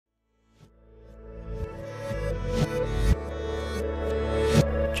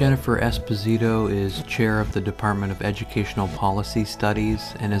Jennifer Esposito is chair of the Department of Educational Policy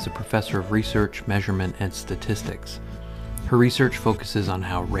Studies and is a professor of research, measurement, and statistics. Her research focuses on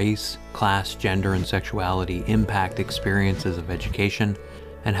how race, class, gender, and sexuality impact experiences of education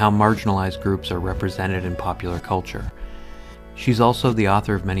and how marginalized groups are represented in popular culture. She's also the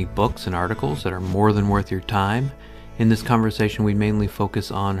author of many books and articles that are more than worth your time. In this conversation, we mainly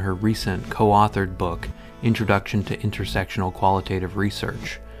focus on her recent co-authored book, Introduction to Intersectional Qualitative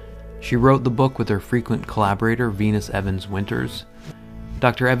Research. She wrote the book with her frequent collaborator, Venus Evans-Winters.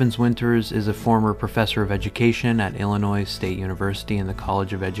 Dr. Evans-Winters is a former professor of education at Illinois State University in the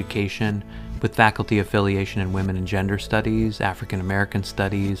College of Education, with faculty affiliation in Women and Gender Studies, African American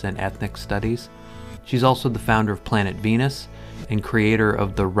Studies, and Ethnic Studies. She's also the founder of Planet Venus and creator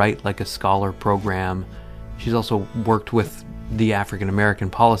of the Write Like a Scholar program. She's also worked with the African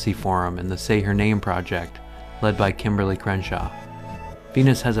American Policy Forum and the SayHerName project, led by Kimberlé Crenshaw.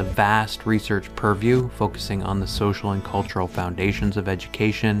 Venus has a vast research purview focusing on the social and cultural foundations of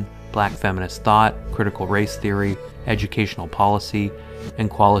education, Black feminist thought, critical race theory, educational policy, and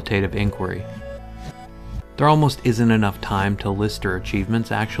qualitative inquiry. There almost isn't enough time to list her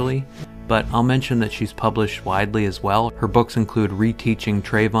achievements, actually, but I'll mention that she's published widely as well. Her books include Reteaching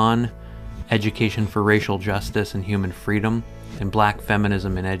Trayvon, Education for Racial Justice and Human Freedom, and Black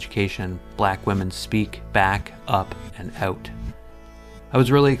Feminism in Education, Black Women Speak, Back, Up, and Out. I was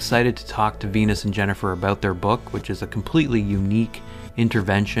really excited to talk to Venus and Jennifer about their book, which is a completely unique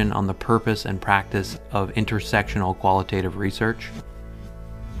intervention on the purpose and practice of intersectional qualitative research.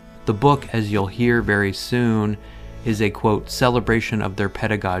 The book, as you'll hear very soon, is a, quote, celebration of their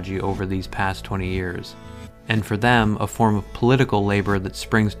pedagogy over these past 20 years, and for them, a form of political labor that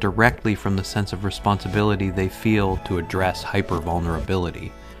springs directly from the sense of responsibility they feel to address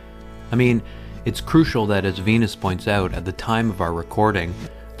hypervulnerability. I mean, it's crucial that, as Venus points out, at the time of our recording,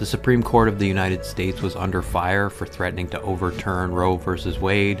 the Supreme Court of the United States was under fire for threatening to overturn Roe v.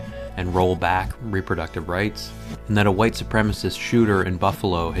 Wade and roll back reproductive rights, and that a white supremacist shooter in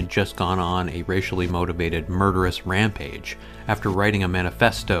Buffalo had just gone on a racially motivated murderous rampage after writing a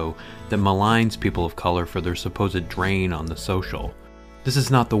manifesto that maligns people of color for their supposed drain on the social. This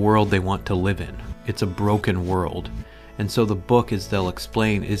is not the world they want to live in. It's a broken world. And so the book, as they'll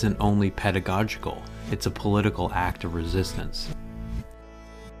explain, isn't only pedagogical, it's a political act of resistance.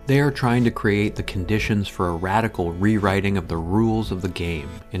 They are trying to create the conditions for a radical rewriting of the rules of the game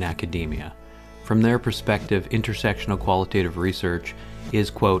in academia. From their perspective, intersectional qualitative research is,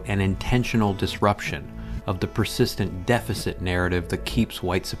 quote, an intentional disruption of the persistent deficit narrative that keeps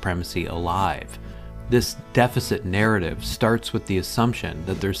white supremacy alive. This deficit narrative starts with the assumption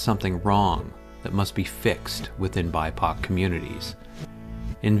that there's something wrong that must be fixed within BIPOC communities.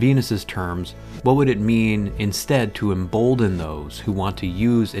 In Venus's terms, what would it mean instead to embolden those who want to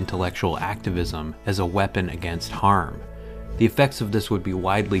use intellectual activism as a weapon against harm? The effects of this would be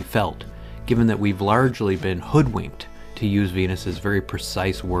widely felt, given that we've largely been hoodwinked, to use Venus's very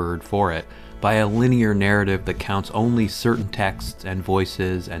precise word for it, by a linear narrative that counts only certain texts and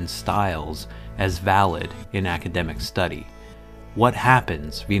voices and styles as valid in academic study. What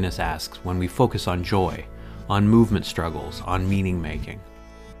happens, Venus asks, when we focus on joy, on movement struggles, on meaning-making?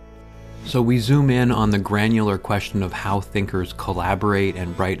 So we zoom in on the granular question of how thinkers collaborate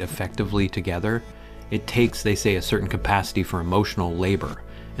and write effectively together. It takes, they say, a certain capacity for emotional labor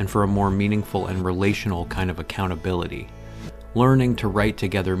and for a more meaningful and relational kind of accountability. Learning to write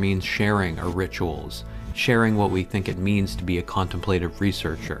together means sharing our rituals, sharing what we think it means to be a contemplative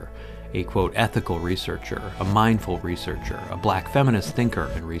researcher, a, quote, ethical researcher, a mindful researcher, a Black feminist thinker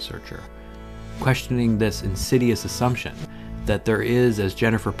and researcher. Questioning this insidious assumption that there is, as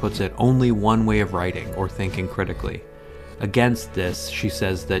Jennifer puts it, only one way of writing or thinking critically. Against this, she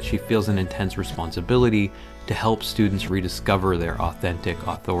says that she feels an intense responsibility to help students rediscover their authentic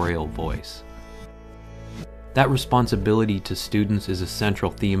authorial voice. That responsibility to students is a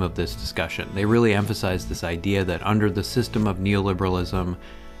central theme of this discussion. They really emphasize this idea that under the system of neoliberalism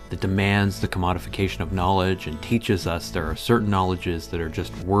that demands the commodification of knowledge and teaches us there are certain knowledges that are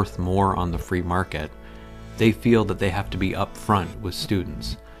just worth more on the free market, they feel that they have to be upfront with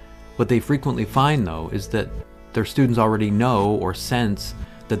students. What they frequently find, though, is that their students already know or sense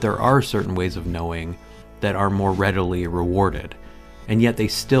that there are certain ways of knowing that are more readily rewarded, and yet they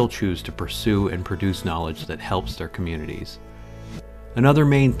still choose to pursue and produce knowledge that helps their communities. Another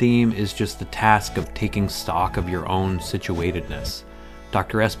main theme is just the task of taking stock of your own situatedness.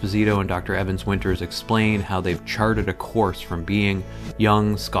 Dr. Esposito and Dr. Evans-Winters explain how they've charted a course from being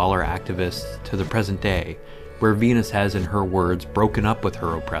young scholar activists to the present day, where Venus has, in her words, broken up with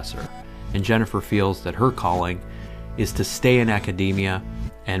her oppressor, and Jennifer feels that her calling is to stay in academia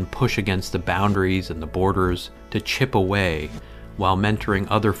and push against the boundaries and the borders to chip away while mentoring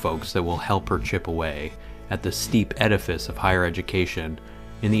other folks that will help her chip away at the steep edifice of higher education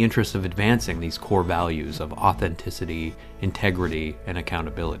in the interest of advancing these core values of authenticity, integrity, and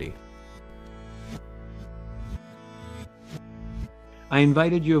accountability. I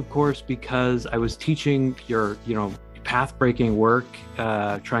invited you, of course, because I was teaching your, path-breaking work,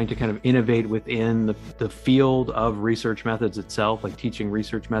 trying to kind of innovate within the field of research methods itself, like teaching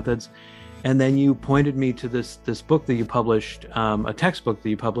research methods. And then you pointed me to this book that you published, a textbook that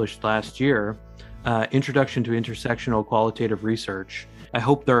you published last year, Introduction to Intersectional Qualitative Research. I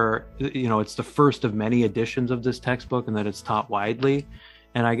hope it's the first of many editions of this textbook and that it's taught widely.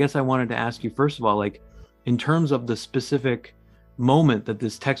 And I guess I wanted to ask you, first of all, like, in terms of the specific moment that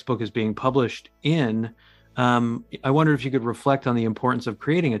this textbook is being published in, I wonder if you could reflect on the importance of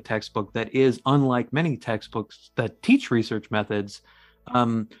creating a textbook that is, unlike many textbooks that teach research methods,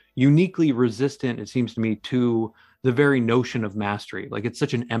 uniquely resistant, it seems to me, to the very notion of mastery. Like, it's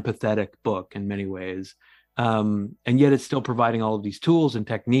such an empathetic book in many ways. And yet it's still providing all of these tools and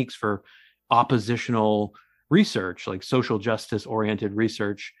techniques for oppositional research, like social justice oriented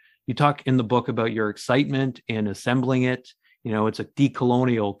research. You talk in the book about your excitement in assembling it. It's a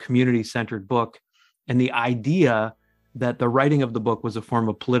decolonial, community-centered book. And the idea that the writing of the book was a form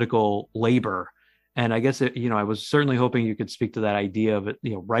of political labor. And I guess, I was certainly hoping you could speak to that idea of it,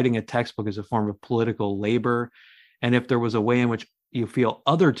 writing a textbook as a form of political labor. And if there was a way in which you feel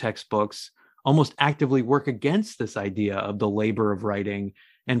other textbooks almost actively work against this idea of the labor of writing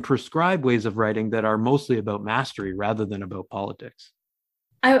and prescribe ways of writing that are mostly about mastery rather than about politics.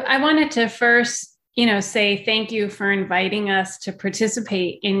 I wanted to first, say thank you for inviting us to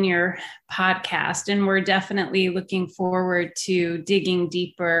participate in your podcast. And we're definitely looking forward to digging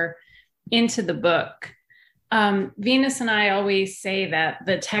deeper into the book. Venus and I always say that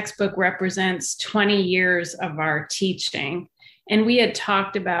the textbook represents 20 years of our teaching. And we had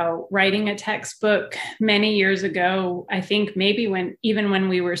talked about writing a textbook many years ago, I think maybe when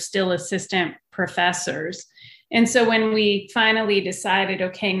we were still assistant professors. And so when we finally decided,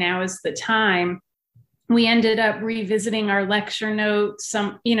 okay, now is the time, we ended up revisiting our lecture notes,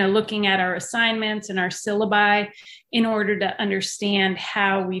 looking at our assignments and our syllabi in order to understand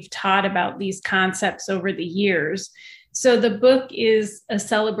how we've taught about these concepts over the years. So the book is a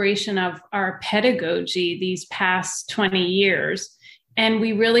celebration of our pedagogy these past 20 years. And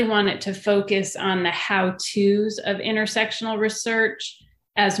we really wanted to focus on the how-tos of intersectional research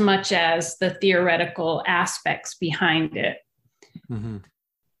as much as the theoretical aspects behind it. Mm-hmm.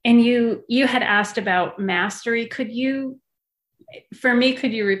 And you had asked about mastery. Could you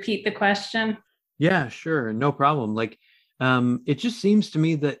repeat the question? Yeah, sure. No problem. Like, it just seems to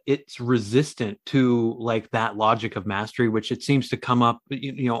me that it's resistant to like that logic of mastery, which it seems to come up,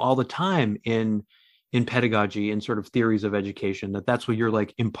 all the time in pedagogy and sort of theories of education, that's what you're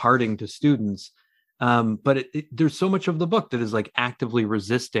like imparting to students. But there's so much of the book that is like actively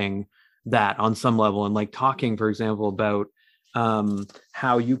resisting that on some level, and like talking, for example, about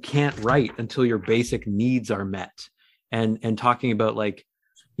how you can't write until your basic needs are met, and talking about like,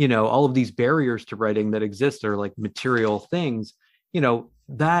 all of these barriers to writing that exist are like material things.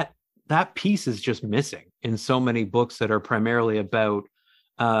 That piece is just missing in so many books that are primarily about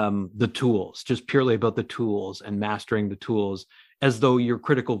the tools, just purely about the tools and mastering the tools, as though your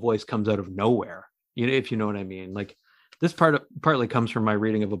critical voice comes out of nowhere, if you know what I mean. Like, this partly comes from my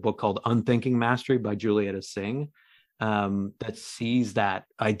reading of a book called Unthinking Mastery by Julietta Singh, that sees that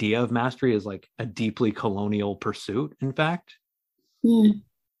idea of mastery as like a deeply colonial pursuit, in fact.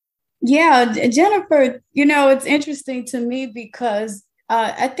 Yeah, Jennifer, it's interesting to me because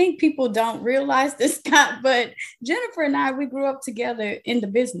I think people don't realize this, but Jennifer and I, we grew up together in the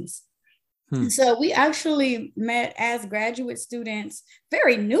business. So we actually met as graduate students,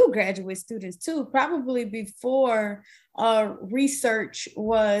 very new graduate students too, probably before research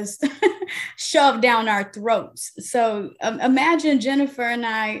was shoved down our throats. So imagine Jennifer and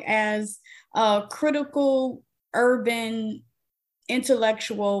I as critical, urban,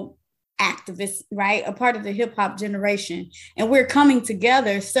 intellectual activists, right? A part of the hip hop generation, and we're coming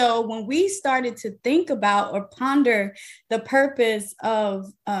together. So when we started to think about or ponder the purpose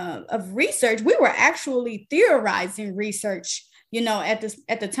of research, we were actually theorizing research, at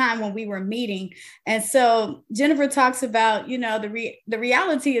the time when we were meeting. And so Jennifer talks about, the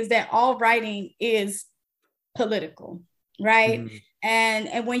reality is that all writing is political. right?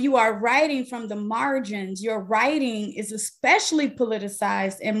 And when you are writing from the margins, your writing is especially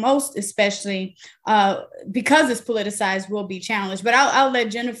politicized, and most especially because it's politicized will be challenged. But I'll let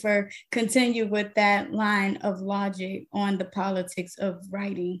Jennifer continue with that line of logic on the politics of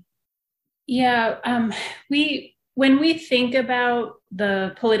writing. Yeah, when we think about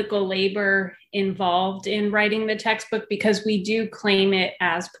the political labor involved in writing the textbook, because we do claim it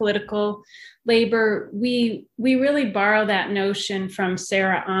as political labor, we really borrow that notion from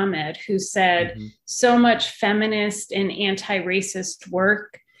Sarah Ahmed, who said, so much feminist and anti-racist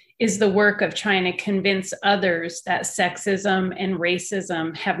work is the work of trying to convince others that sexism and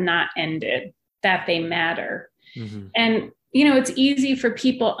racism have not ended, that they matter. And it's easy for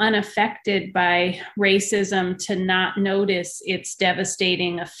people unaffected by racism to not notice its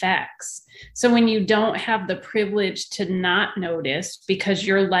devastating effects. So when you don't have the privilege to not notice because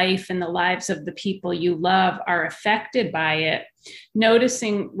your life and the lives of the people you love are affected by it,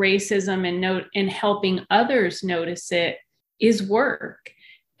 noticing racism and helping others notice it is work.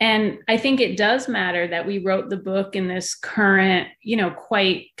 And I think it does matter that we wrote the book in this current,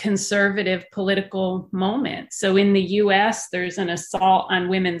 quite conservative political moment. So in the US, there's an assault on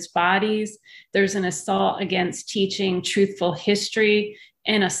women's bodies. There's an assault against teaching truthful history,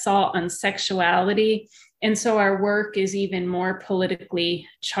 an assault on sexuality. And so our work is even more politically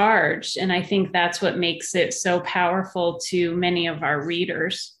charged. And I think that's what makes it so powerful to many of our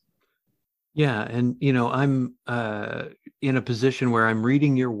readers. Yeah. And, I'm in a position where I'm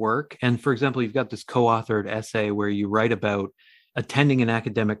reading your work. And for example, you've got this co-authored essay where you write about attending an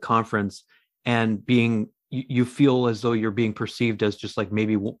academic conference and you feel as though you're being perceived as just like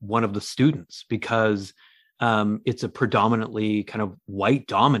maybe one of the students because it's a predominantly kind of white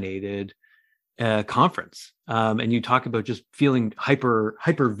dominated conference. And you talk about just feeling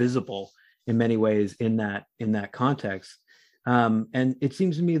hyper visible in many ways in that context. And it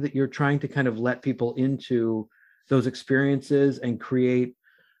seems to me that you're trying to kind of let people into those experiences and create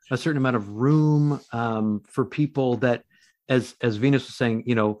a certain amount of room for people that, as Venus was saying,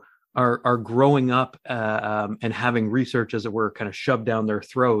 are growing up and having research, as it were, kind of shoved down their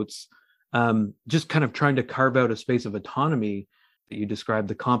throats, just kind of trying to carve out a space of autonomy. That you described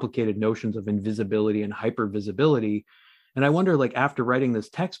the complicated notions of invisibility and hypervisibility. And I wonder, like, after writing this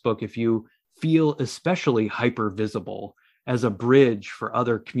textbook, if you feel especially hypervisible as a bridge for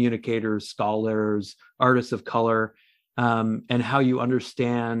other communicators, scholars, artists of color, and how you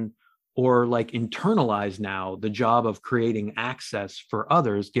understand or like internalize now the job of creating access for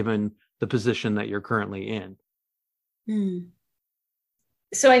others, given the position that you're currently in.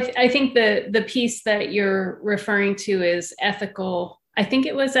 So I think the piece that you're referring to is ethical. I think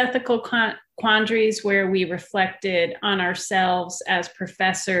it was ethical quandaries, where we reflected on ourselves as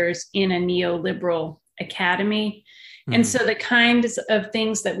professors in a neoliberal academy. And so the kinds of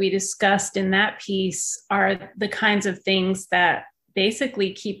things that we discussed in that piece are the kinds of things that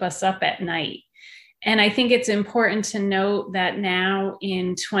basically keep us up at night. And I think it's important to note that now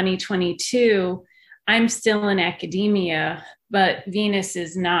in 2022, I'm still in academia, but Venus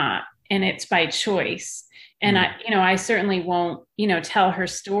is not, and it's by choice. And I certainly won't, tell her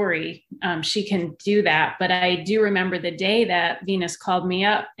story. She can do that. But I do remember the day that Venus called me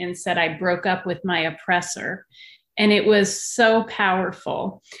up and said I broke up with my oppressor. And it was so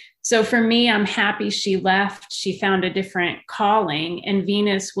powerful. So for me, I'm happy she left. She found a different calling, and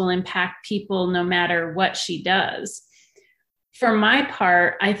Venus will impact people no matter what she does. For my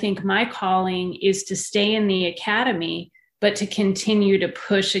part, I think my calling is to stay in the academy, but to continue to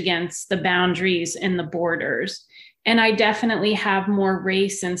push against the boundaries and the borders. And I definitely have more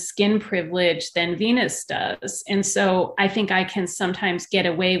race and skin privilege than Venus does. And so I think I can sometimes get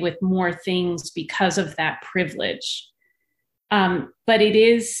away with more things because of that privilege. But it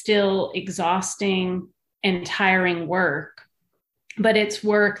is still exhausting and tiring work, but it's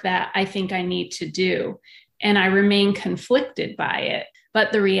work that I think I need to do. And I remain conflicted by it.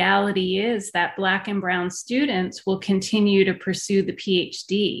 But the reality is that Black and Brown students will continue to pursue the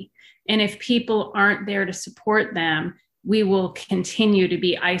PhD. And if people aren't there to support them, we will continue to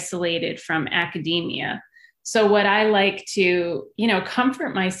be isolated from academia. So what I like to,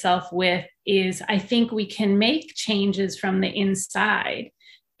 comfort myself with is I think we can make changes from the inside.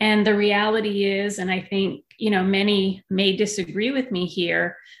 And the reality is, and I think, many may disagree with me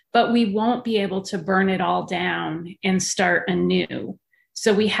here, but we won't be able to burn it all down and start anew.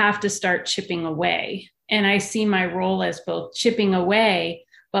 So we have to start chipping away. And I see my role as both chipping away,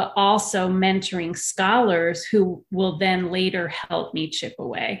 but also mentoring scholars who will then later help me chip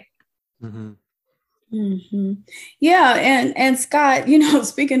away. Mm-hmm. Mm-hmm. Yeah, and Scott, you know,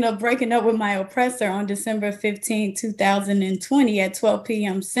 speaking of breaking up with my oppressor on December 15, 2020 at 12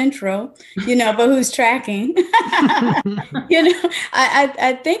 p.m. Central, you know, but who's tracking? You know,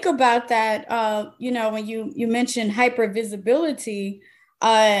 I think about that, you know, when you mentioned hypervisibility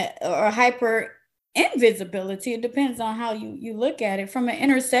or hyper invisibility, it depends on how you look at it. From an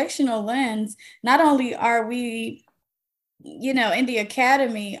intersectional lens, not only are we, you know, in the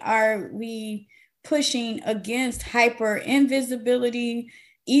academy, are we pushing against hyper invisibility,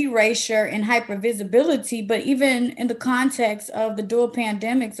 erasure, and hypervisibility, but even in the context of the dual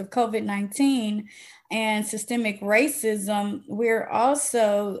pandemics of COVID-19 and systemic racism, we're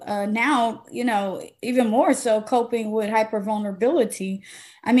also now, you know, even more so coping with hypervulnerability.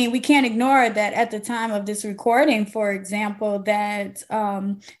 I mean, we can't ignore that at the time of this recording, for example, that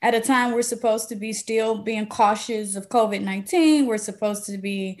at a time we're supposed to be still being cautious of COVID-19, we're supposed to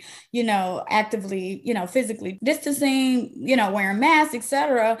be, you know, actively, you know, physically distancing, you know, wearing masks,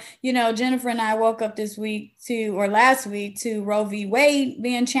 etc. You know, Jennifer and I woke up this week to, or last week, to Roe v. Wade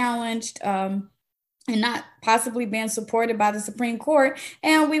being challenged. And not possibly being supported by the Supreme Court.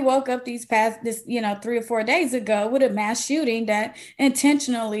 And we woke up this, you know, 3 or 4 days ago with a mass shooting that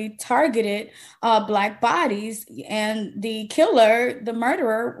intentionally targeted Black bodies. And the killer, the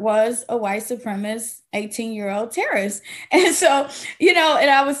murderer, was a white supremacist 18-year-old terrorist. And so, you know, and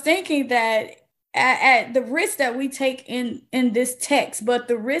I was thinking that at the risk that we take in this text, but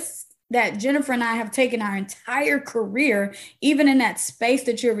the risks that Jennifer and I have taken our entire career, even in that space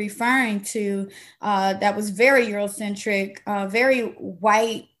that you're referring to, that was very Eurocentric, very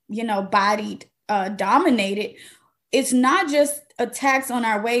white, you know, bodied, dominated. It's not just attacks on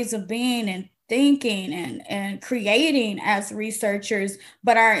our ways of being and thinking and creating as researchers,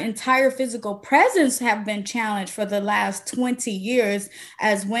 but our entire physical presence have been challenged for the last 20 years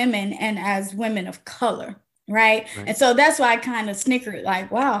as women and as women of color. Right. And so that's why I kind of snickered,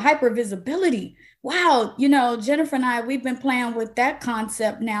 like, wow, hypervisibility. Wow. You know, Jennifer and I, we've been playing with that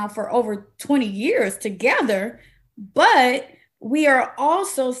concept now for over 20 years together, but we are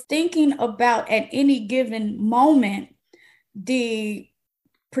also thinking about at any given moment the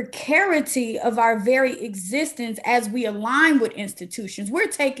precarity of our very existence as we align with institutions. We're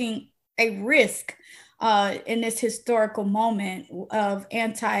taking a risk in this historical moment of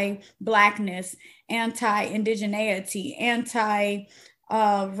anti-Blackness, anti-indigeneity, anti-racism,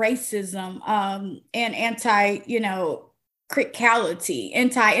 and anti, you know, criticality,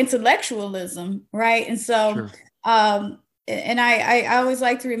 anti-intellectualism, right? And so, sure. And I always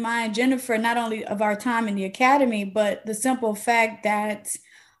like to remind Jennifer not only of our time in the academy, but the simple fact that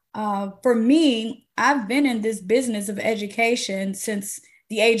for me, I've been in this business of education since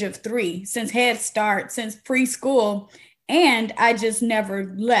the age of 3, since Head Start, since preschool, and I just never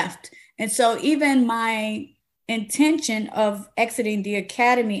left. And so even my intention of exiting the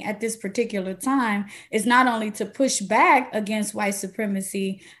academy at this particular time is not only to push back against white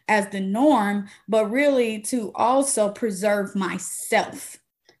supremacy as the norm, but really to also preserve myself.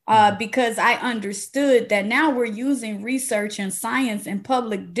 Because I understood that now we're using research and science and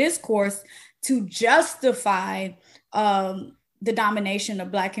public discourse to justify the domination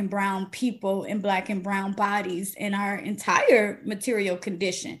of Black and brown people and Black and brown bodies in our entire material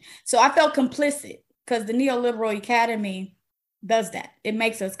condition. So I felt complicit because the neoliberal academy does that. It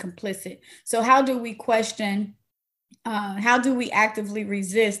makes us complicit. So how do we question? How do we actively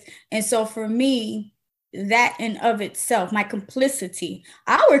resist? And so for me, that in of itself, my complicity,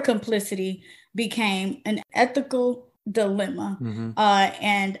 our complicity became an ethical dilemma.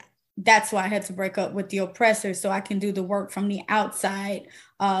 And that's why I had to break up with the oppressor so I can do the work from the outside,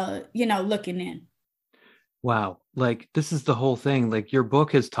 you know, looking in. Wow. Like, this is the whole thing. Like, your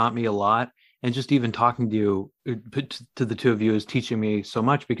book has taught me a lot. And just even talking to you, to the two of you, is teaching me so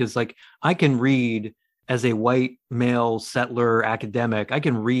much, because like I can read as a white male settler academic, I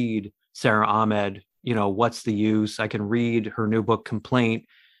can read Sarah Ahmed, you know, What's the Use? I can read her new book, Complaint.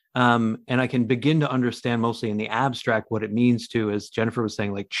 And I can begin to understand mostly in the abstract what it means to, as Jennifer was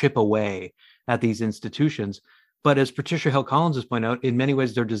saying, like chip away at these institutions. But as Patricia Hill Collins has pointed out, in many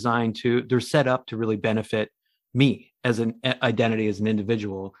ways, they're set up to really benefit me as an identity, as an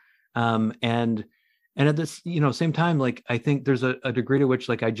individual. And at this, you know, same time, like, I think there's a degree to which,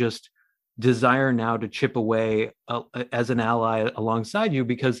 like, I just desire now to chip away as an ally alongside you,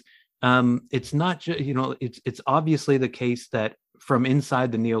 because it's not just, you know, it's obviously the case that from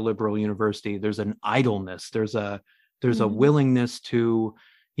inside the neoliberal university, there's an idleness, there's a willingness to,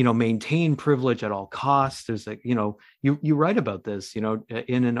 you know, maintain privilege at all costs. There's like, you know, you write about this, you know,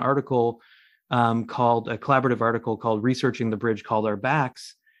 in an article called a collaborative article called Researching the Bridge Called Our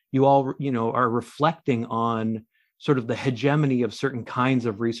Backs. you all, are reflecting on sort of the hegemony of certain kinds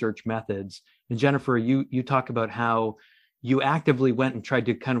of research methods. And Jennifer, you talk about how you actively went and tried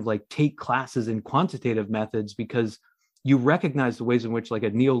to kind of like take classes in quantitative methods because you recognize the ways in which like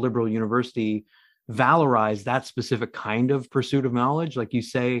a neoliberal university valorized that specific kind of pursuit of knowledge. Like you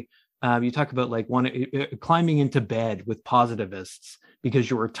say, you talk about like climbing into bed with positivists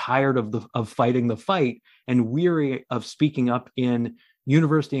because you were tired of fighting the fight and weary of speaking up in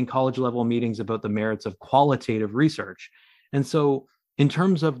university and college level meetings about the merits of qualitative research. And so in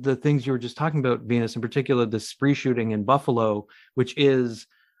terms of the things you were just talking about, Venus, in particular, the spree shooting in Buffalo, which is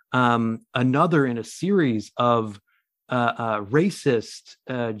another in a series of racist,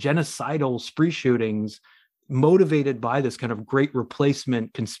 genocidal spree shootings motivated by this kind of great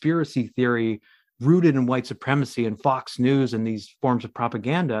replacement conspiracy theory rooted in white supremacy and Fox News and these forms of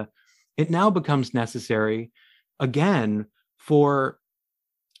propaganda, it now becomes necessary, again, for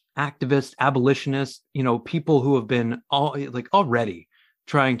activists, abolitionists, people who have been already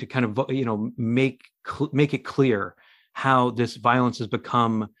trying to kind of, make it clear how this violence has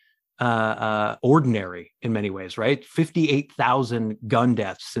become ordinary in many ways, right? 58,000 gun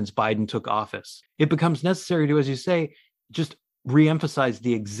deaths since Biden took office. It becomes necessary to, as you say, just reemphasize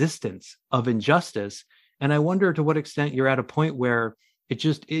the existence of injustice. And I wonder to what extent you're at a point where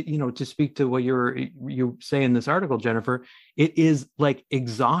to speak to what you say in this article, Jennifer, it is like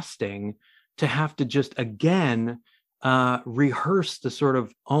exhausting to have to just again rehearse the sort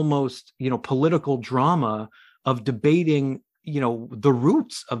of almost, political drama of debating, the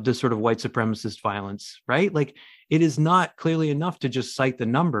roots of this sort of white supremacist violence, right? Like it is not clearly enough to just cite the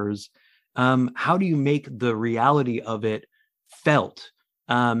numbers. How do you make the reality of it felt?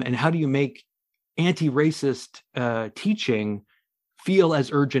 And how do you make anti-racist teaching feel as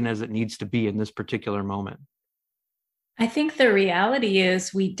urgent as it needs to be in this particular moment? I think the reality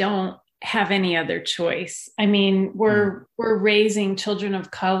is we don't have any other choice. I mean, we're raising children of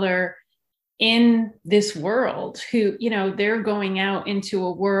color in this world who, they're going out into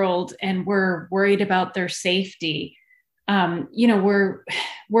a world and we're worried about their safety. We're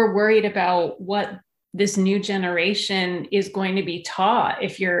worried about what this new generation is going to be taught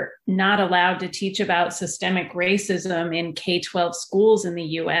if you're not allowed to teach about systemic racism in K-12 schools in the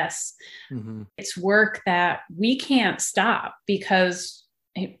US. Mm-hmm. It's work that we can't stop because,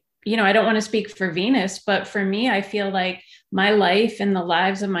 I don't want to speak for Venus, but for me, I feel like my life and the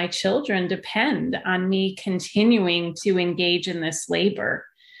lives of my children depend on me continuing to engage in this labor.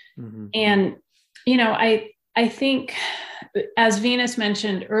 Mm-hmm. And, I think, as Venus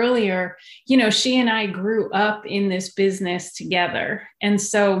mentioned earlier, she and I grew up in this business together. And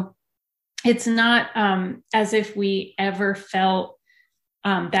so it's not as if we ever felt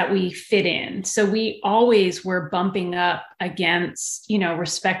that we fit in. So we always were bumping up against,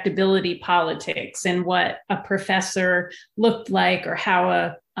 respectability politics and what a professor looked like or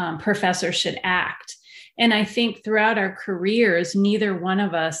how a professor should act. And I think throughout our careers, neither one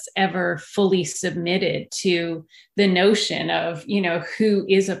of us ever fully submitted to the notion of, who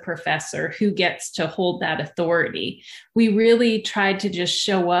is a professor, who gets to hold that authority. We really tried to just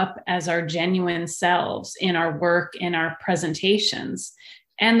show up as our genuine selves in our work, in our presentations.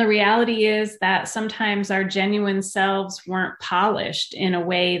 And the reality is that sometimes our genuine selves weren't polished in a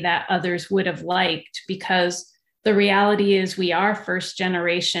way that others would have liked, because the reality is we are first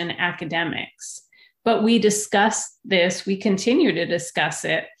generation academics. But we discussed this, we continue to discuss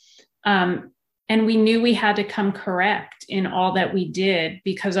it. And we knew we had to come correct in all that we did,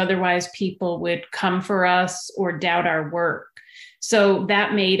 because otherwise people would come for us or doubt our work. So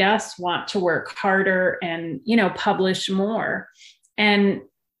that made us want to work harder and, publish more. And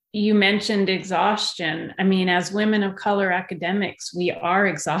you mentioned exhaustion. I mean, as women of color academics, we are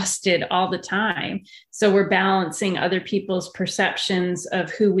exhausted all the time. So we're balancing other people's perceptions of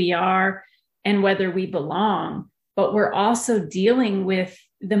who we are and whether we belong, but we're also dealing with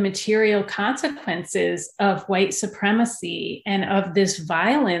the material consequences of white supremacy and of this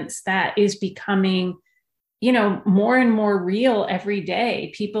violence that is becoming, more and more real every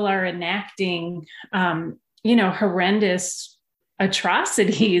day. People are enacting, horrendous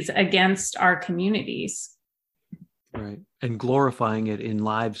atrocities against our communities. Right. And glorifying it in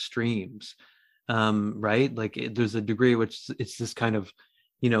live streams, right? Like there's a degree which it's this kind of,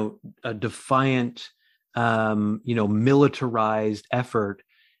 a defiant, militarized effort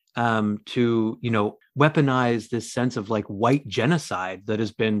to, weaponize this sense of like white genocide that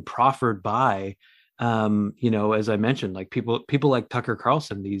has been proffered by, as I mentioned, like people like Tucker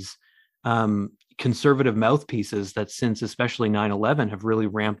Carlson, these conservative mouthpieces that since especially 9/11 have really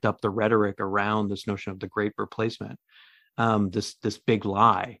ramped up the rhetoric around this notion of the Great Replacement. this big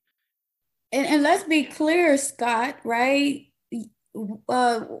lie. And let's be clear, Scott, right?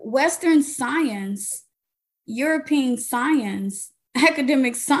 Western science, European science,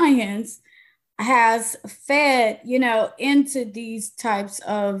 academic science has fed, into these types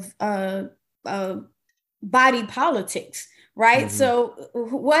of body politics, right? Mm-hmm. So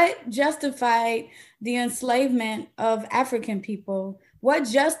what justified the enslavement of African people? What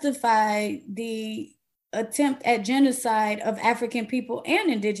justified the attempt at genocide of African people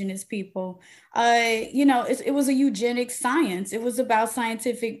and indigenous people? It was a eugenic science. It was about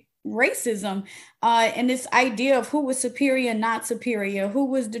scientific racism, and this idea of who was superior, not superior, who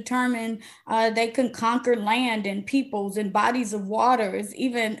was determined they can conquer land and peoples and bodies of waters,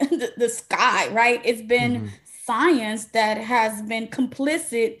 even the sky, right? It's been science that has been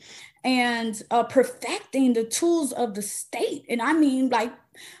complicit and perfecting the tools of the state. And I mean, like,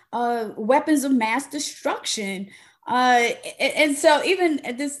 weapons of mass destruction. And so even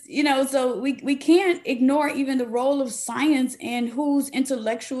this, so we can't ignore even the role of science and who's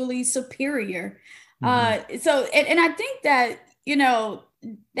intellectually superior. So I think that,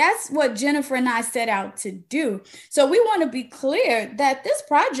 that's what Jennifer and I set out to do. So we want to be clear that this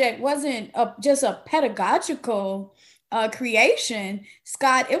project wasn't just a pedagogical creation,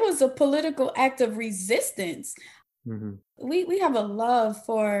 Scott. It was a political act of resistance. We have a love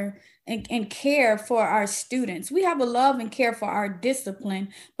for and care for our students. We have a love and care for our discipline,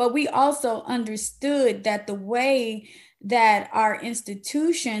 but we also understood that the way that our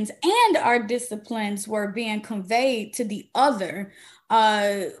institutions and our disciplines were being conveyed to the other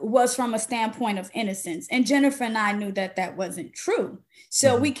was from a standpoint of innocence. And Jennifer and I knew that that wasn't true.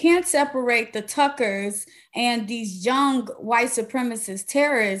 So we can't separate the Tuckers and these young white supremacist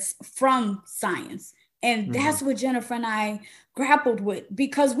terrorists from science. And that's what Jennifer and I grappled with,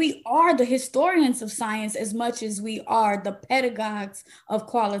 because we are the historians of science as much as we are the pedagogues of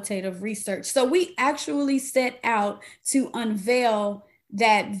qualitative research. So we actually set out to unveil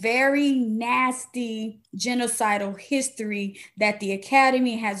that very nasty genocidal history that the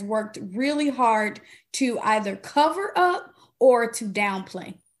Academy has worked really hard to either cover up or to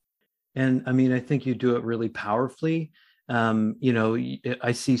downplay. And I mean, I think you do it really powerfully.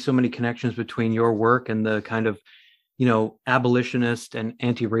 I see so many connections between your work and the kind of, abolitionist and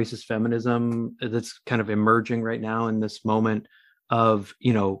anti-racist feminism that's kind of emerging right now in this moment of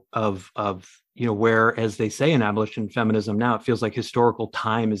where, as they say in abolition feminism now, it feels like historical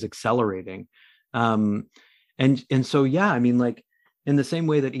time is accelerating. And so, yeah, I mean, like, in the same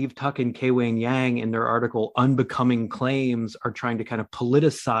way that Eve Tuck and Kei-Wang Yang in their article Unbecoming Claims are trying to kind of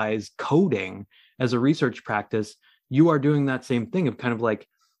politicize coding as a research practice, you are doing that same thing of kind of like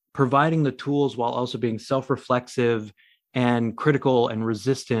providing the tools while also being self-reflexive and critical and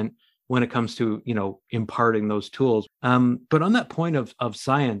resistant when it comes to, imparting those tools. But on that point of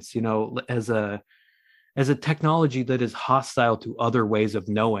science, as a technology that is hostile to other ways of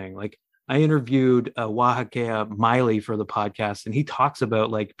knowing, like I interviewed Wahakea Miley for the podcast, and he talks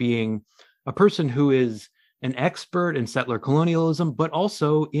about like being a person who is an expert in settler colonialism, but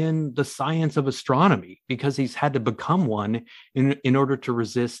also in the science of astronomy, because he's had to become one in order to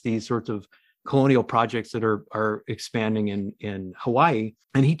resist these sorts of colonial projects that are expanding in Hawaii.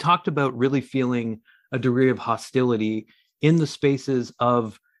 And he talked about really feeling a degree of hostility in the spaces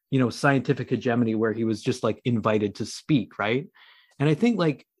of, scientific hegemony, where he was just like invited to speak, right? And I think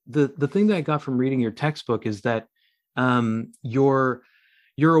like the thing that I got from reading your textbook is that you're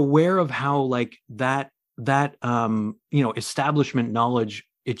aware of how like that establishment knowledge,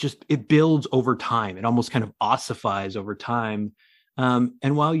 it builds over time. It almost kind of ossifies over time.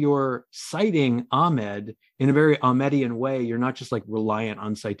 And while you're citing Ahmed in a very Ahmedian way, you're not just like reliant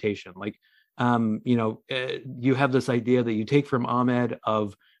on citation. Like, you have this idea that you take from Ahmed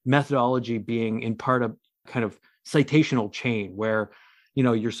of methodology being in part a kind of citational chain where,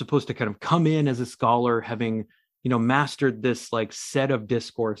 you're supposed to kind of come in as a scholar having, mastered this like set of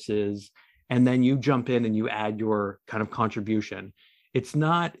discourses, and then you jump in and you add your kind of contribution. It's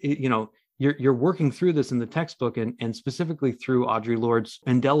not, you're working through this in the textbook and specifically through Audre Lorde's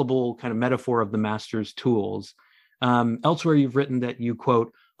indelible kind of metaphor of the master's tools. Elsewhere, you've written that you,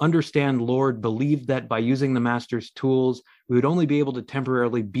 quote, understand Lorde believed that by using the master's tools, we would only be able to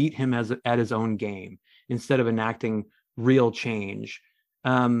temporarily beat him at his own game instead of enacting real change.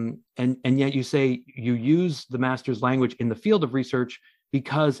 And yet you say you use the master's language in the field of research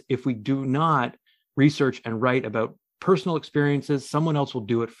because if we do not research and write about personal experiences, someone else will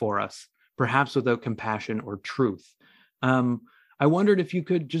do it for us, perhaps without compassion or truth. I wondered if you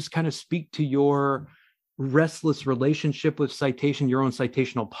could just kind of speak to your restless relationship with citation, your own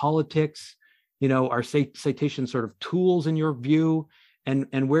citational politics, Are citations sort of tools in your view?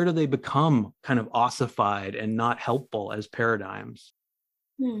 And where do they become kind of ossified and not helpful as paradigms?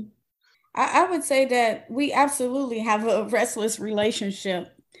 I would say that we absolutely have a restless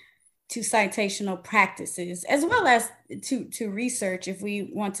relationship to citational practices, as well as to research, if we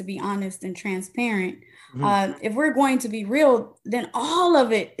want to be honest and transparent. If we're going to be real, then all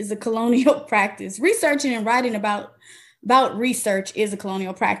of it is a colonial practice. Researching and writing about research is a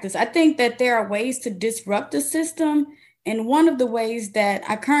colonial practice. I think that there are ways to disrupt the system. And one of the ways that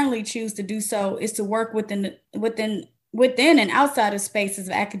I currently choose to do so is to work within and outside of spaces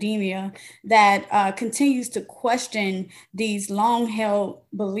of academia that continues to question these long-held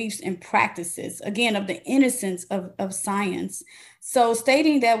beliefs and practices, again, of the innocence of science. So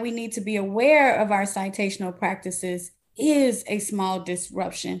stating that we need to be aware of our citational practices is a small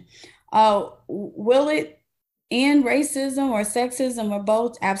disruption. Will it end racism or sexism or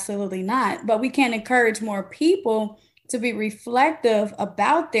both? Absolutely not. But we can encourage more people to be reflective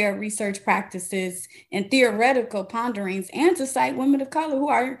about their research practices and theoretical ponderings, and to cite women of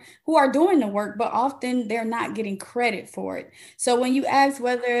color who are doing the work, but often they're not getting credit for it. So when you ask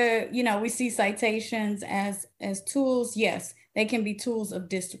whether, we see citations as tools, yes, they can be tools of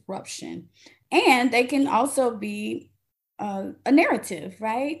disruption, and they can also be a narrative,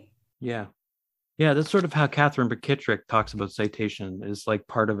 right? Yeah, that's sort of how Catherine McKittrick talks about citation, is like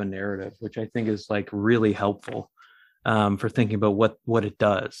part of a narrative, which I think is like really helpful for thinking about what it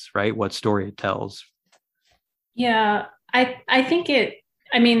does, right? What story it tells. Yeah, I think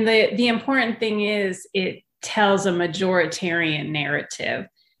the important thing is it tells a majoritarian narrative.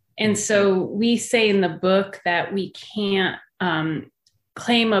 And so we say in the book that we can't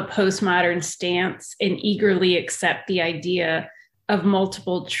claim a postmodern stance and eagerly accept the idea of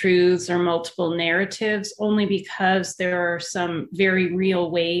multiple truths or multiple narratives, only because there are some very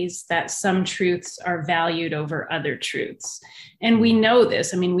real ways that some truths are valued over other truths. And we know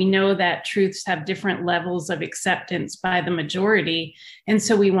this. We know that truths have different levels of acceptance by the majority. And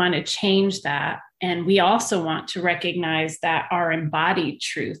so we want to change that. And we also want to recognize that our embodied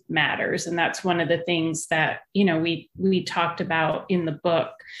truth matters. And that's one of the things that, we talked about in the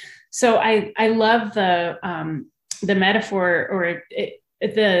book. So I love the metaphor or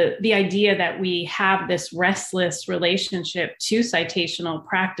the idea that we have this restless relationship to citational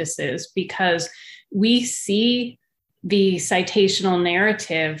practices, because we see the citational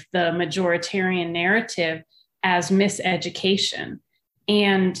narrative, the majoritarian narrative, as miseducation.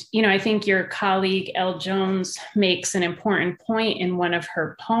 And, I think your colleague, Elle Jones, makes an important point in one of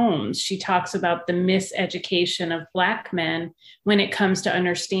her poems. She talks about the miseducation of Black men when it comes to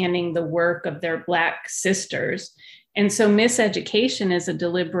understanding the work of their Black sisters. And so miseducation is a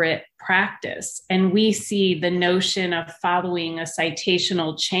deliberate practice. And we see the notion of following a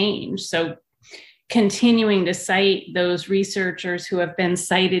citational change. So continuing to cite those researchers who have been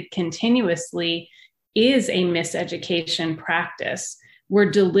cited continuously is a miseducation practice. We're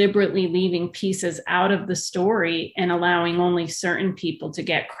deliberately leaving pieces out of the story and allowing only certain people to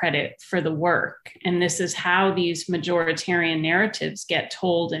get credit for the work. And this is how these majoritarian narratives get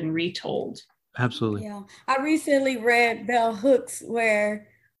told and retold. Absolutely. Yeah. I recently read Bell Hooks where,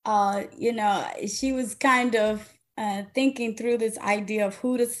 she was kind of thinking through this idea of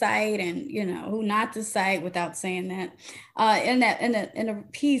who to cite and, who not to cite, without saying that. In a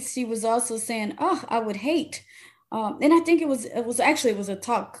piece, she was also saying, I would hate. And I think it was a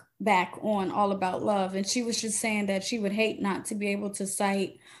talk back on All About Love. And she was just saying that she would hate not to be able to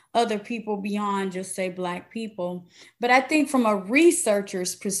cite other people beyond just say Black people. But I think from a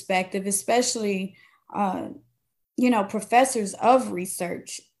researcher's perspective, especially, professors of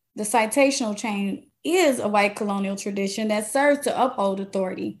research, the citational chain is a white colonial tradition that serves to uphold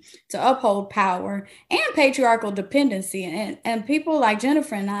authority, to uphold power and patriarchal dependency. And people like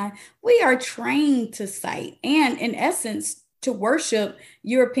Jennifer and I, we are trained to cite and, in essence, to worship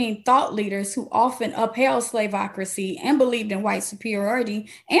European thought leaders who often upheld slavocracy and believed in white superiority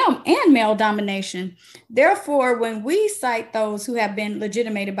and male domination. Therefore, when we cite those who have been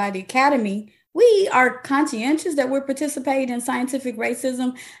legitimated by the academy, we are conscientious that we're participating in scientific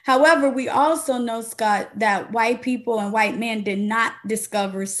racism. However, we also know, Scott, that white people and white men did not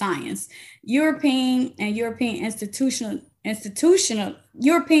discover science. Europeans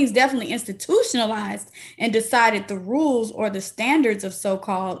definitely institutionalized and decided the rules or the standards of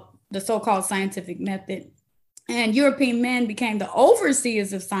the so-called scientific method. And European men became the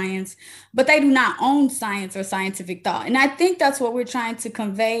overseers of science, but they do not own science or scientific thought. And I think that's what we're trying to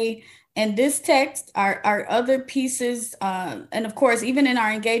convey And this text, our other pieces, and of course, even in our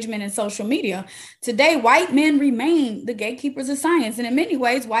engagement in social media, today, white men remain the gatekeepers of science. And in many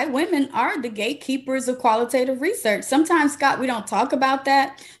ways, white women are the gatekeepers of qualitative research. Sometimes, Scott, we don't talk about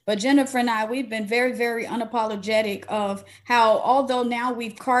that, but Jennifer and I, we've been very, very unapologetic of how, although now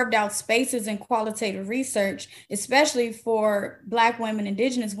we've carved out spaces in qualitative research, especially for Black women,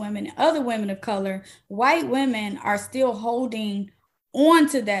 Indigenous women, other women of color, white women are still holding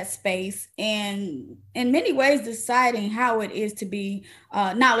onto that space and in many ways deciding how it is to be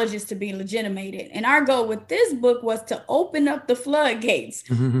knowledge is to be legitimated. And our goal with this book was to open up the floodgates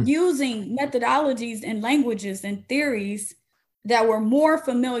using methodologies and languages and theories that were more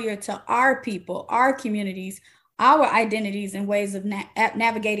familiar to our people, our communities, our identities and ways of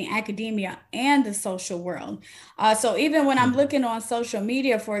navigating academia and the social world. So even when I'm looking on social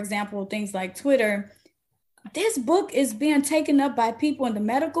media, for example, things like Twitter, this book is being taken up by people in the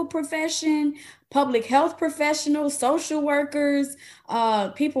medical profession, public health professionals, social workers,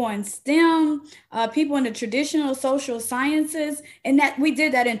 people in STEM, people in the traditional social sciences, and that we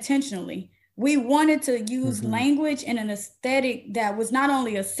did that intentionally. We wanted to use language in an aesthetic that was not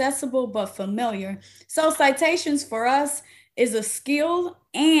only accessible, but familiar. So citations for us is a skill,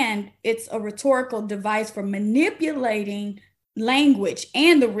 and it's a rhetorical device for manipulating language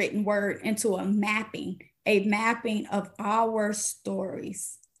and the written word into a mapping of our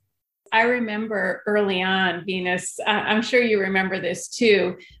stories. I remember early on, Venus, I'm sure you remember this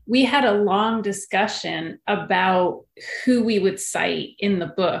too. We had a long discussion about who we would cite in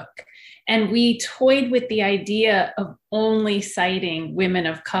the book. And we toyed with the idea of only citing women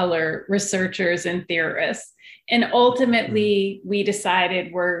of color researchers and theorists. And ultimately, we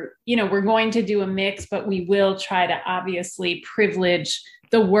decided we're going to do a mix, but we will try to obviously privilege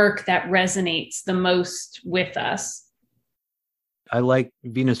the work that resonates the most with us. I like,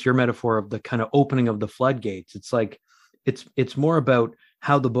 Venus, your metaphor of the kind of opening of the floodgates. It's like, it's more about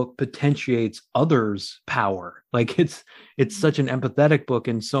how the book potentiates others' power. Like it's such an empathetic book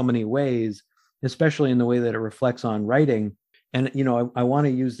in so many ways, especially in the way that it reflects on writing. And, I want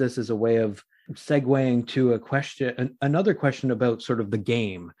to use this as a way of segueing to a question, another question about sort of the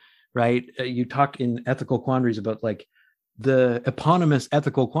game, right? You talk in Ethical Quandaries about like the eponymous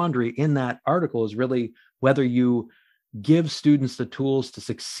ethical quandary in that article is really whether you give students the tools to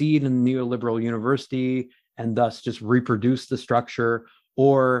succeed in neoliberal university and thus just reproduce the structure,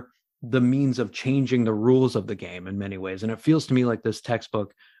 or the means of changing the rules of the game in many ways. And it feels to me like this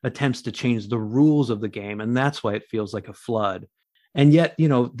textbook attempts to change the rules of the game, and that's why it feels like a flood. And yet,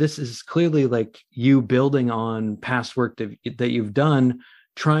 this is clearly like you building on past work that you've done,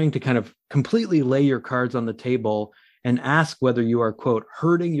 trying to kind of completely lay your cards on the table and ask whether you are, quote,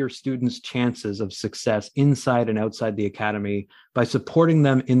 hurting your students' chances of success inside and outside the academy by supporting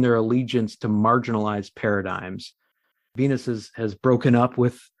them in their allegiance to marginalized paradigms. Venus has broken up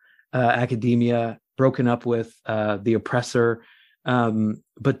with academia, broken up with the oppressor.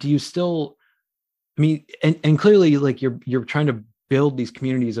 But do you still, and clearly like you're trying to build these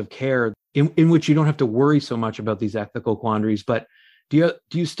communities of care in which you don't have to worry so much about these ethical quandaries, but do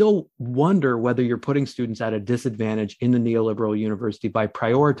you still wonder whether you're putting students at a disadvantage in the neoliberal university by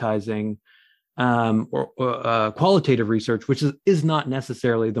prioritizing qualitative research, which is not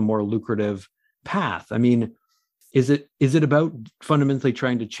necessarily the more lucrative path? I mean, is it about fundamentally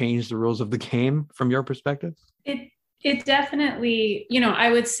trying to change the rules of the game from your perspective? It definitely,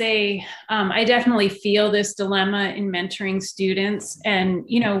 I would say I definitely feel this dilemma in mentoring students. And,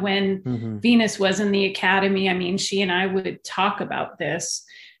 when Venus was in the academy, she and I would talk about this.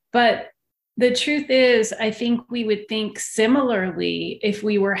 But the truth is, I think we would think similarly if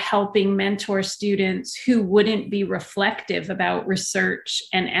we were helping mentor students who wouldn't be reflective about research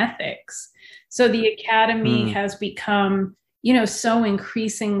and ethics. So the academy has become so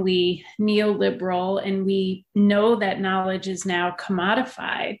increasingly neoliberal, and we know that knowledge is now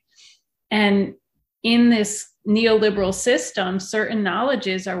commodified. And in this neoliberal system, certain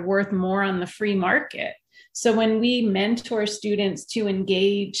knowledges are worth more on the free market. So when we mentor students to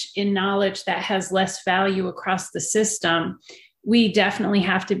engage in knowledge that has less value across the system, we definitely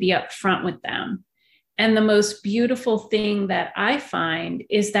have to be upfront with them. And the most beautiful thing that I find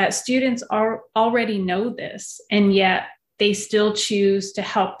is that students already know this, and yet they still choose to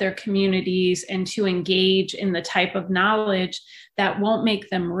help their communities and to engage in the type of knowledge that won't make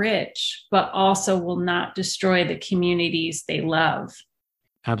them rich, but also will not destroy the communities they love.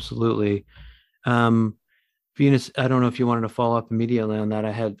 Absolutely. Venus, I don't know if you wanted to follow up immediately on that.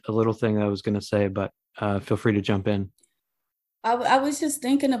 I had a little thing I was going to say, but feel free to jump in. I was just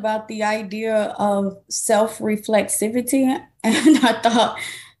thinking about the idea of self-reflexivity, and I thought,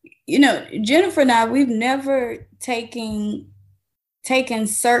 Jennifer and I, we've never taken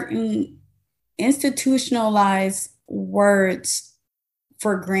certain institutionalized words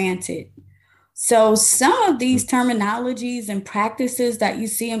for granted. So some of these terminologies and practices that you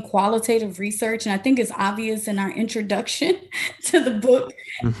see in qualitative research, and I think it's obvious in our introduction to the book,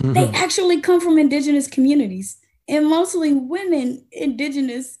 they actually come from Indigenous communities, and mostly women,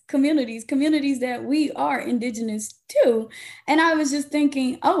 Indigenous communities that we are Indigenous to. And I was just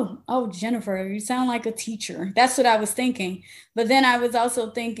thinking, oh, Jennifer, you sound like a teacher. That's what I was thinking. But then I was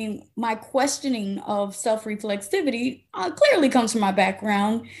also thinking my questioning of self-reflexivity clearly comes from my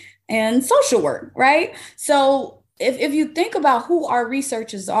background and social work, right? So if you think about who our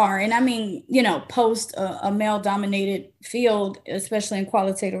researchers are, and I mean, post a male-dominated field, especially in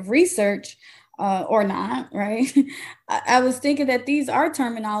qualitative research, or not, right? I was thinking that these are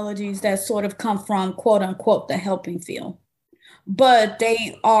terminologies that sort of come from, quote unquote, the helping field. But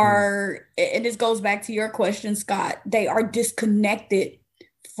they are, and this goes back to your question, Scott, they are disconnected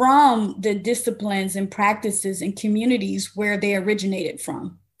from the disciplines and practices and communities where they originated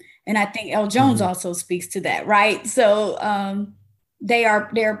from. And I think L. Jones also speaks to that, right? So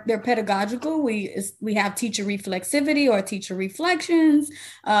they're pedagogical. We have teacher reflexivity or teacher reflections.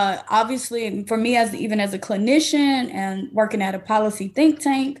 Obviously, for me, even as a clinician and working at a policy think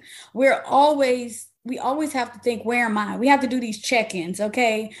tank, we always have to think, where am I? We have to do these check-ins,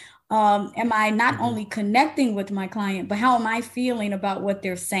 okay? Am I not only connecting with my client, but how am I feeling about what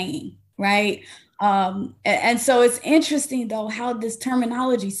they're saying, right? And so it's interesting, though, how this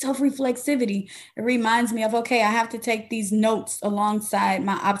terminology, self-reflexivity, it reminds me of, okay, I have to take these notes alongside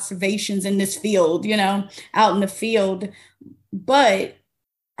my observations in this field, out in the field. But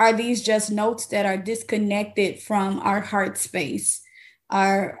are these just notes that are disconnected from our heart space,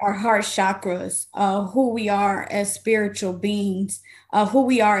 our heart chakras, who we are as spiritual beings, who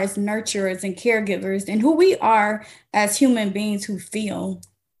we are as nurturers and caregivers, and who we are as human beings who feel,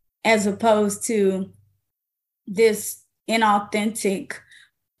 as opposed to this inauthentic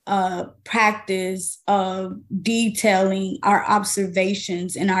practice of detailing our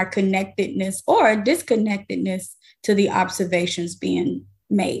observations and our connectedness or disconnectedness to the observations being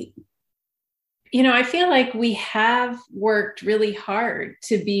made. I feel like we have worked really hard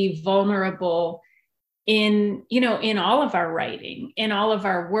to be vulnerable in all of our writing, in all of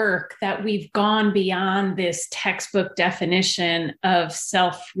our work, that we've gone beyond this textbook definition of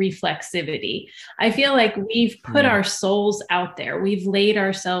self-reflexivity. I feel like we've put our souls out there. We've laid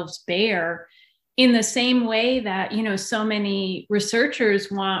ourselves bare in the same way that, so many researchers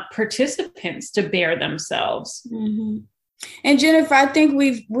want participants to bare themselves. Mm-hmm. And Jennifer, I think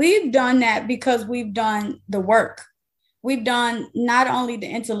we've done that because we've done the work. We've done not only the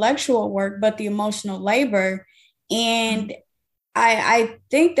intellectual work, but the emotional labor. And I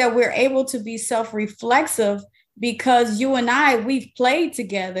think that we're able to be self-reflexive because you and I, we've played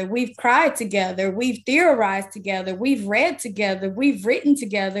together, we've cried together, we've theorized together, we've read together, we've written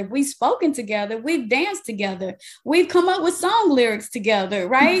together, we've spoken together, we've danced together, we've come up with song lyrics together,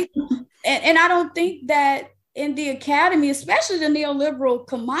 right? And I don't think that in the academy, especially the neoliberal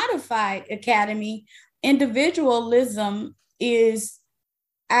commodified academy, individualism is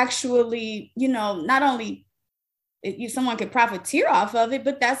actually, not only someone could profiteer off of it,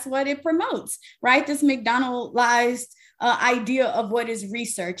 but that's what it promotes, right? This McDonaldized idea of what is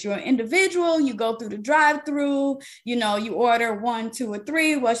research. You're an individual, you go through the drive-through, you order 1, 2, or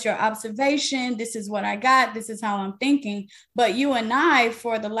 3. What's your observation? This is what I got. This is how I'm thinking. But you and I,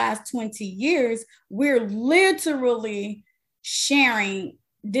 for the last 20 years, we're literally sharing,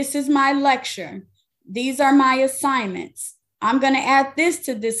 this is my lecture. These are my assignments. I'm going to add this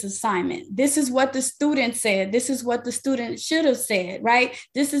to this assignment. This is what the student said. This is what the student should have said, right?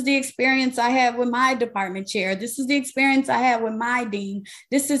 This is the experience I had with my department chair. This is the experience I had with my dean.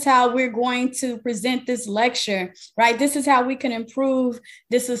 This is how we're going to present this lecture, right? This is how we can improve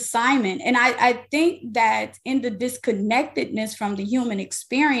this assignment. And I think that in the disconnectedness from the human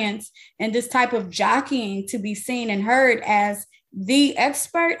experience and this type of jockeying to be seen and heard as the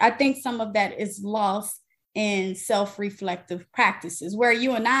expert, I think some of that is lost in self-reflective practices where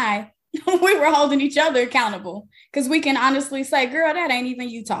you and I, we were holding each other accountable because we can honestly say, girl, that ain't even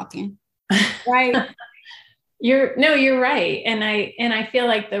you talking, right? You're right. And I feel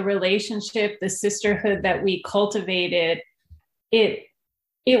like the relationship, the sisterhood that we cultivated, it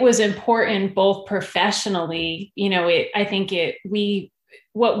was important both professionally, I think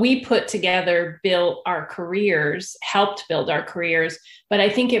what we put together built our careers, helped build our careers, but I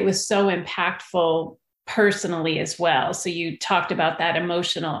think it was so impactful personally as well. So you talked about that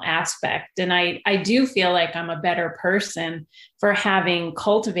emotional aspect. And I do feel like I'm a better person for having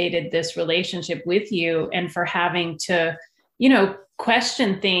cultivated this relationship with you and for having to,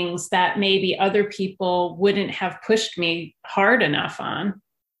 question things that maybe other people wouldn't have pushed me hard enough on.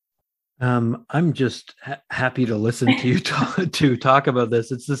 I'm just happy to listen to you talk about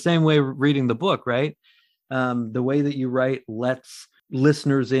this. It's the same way reading the book, right? The way that you write lets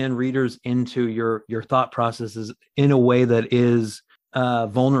listeners readers into your thought processes in a way that is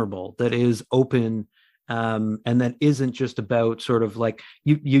vulnerable, that is open, and that isn't just about sort of like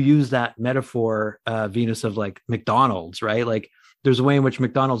you use that metaphor, Venus, of like McDonald's, right? Like there's a way in which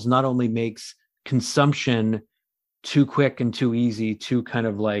McDonald's not only makes consumption too quick and too easy, too kind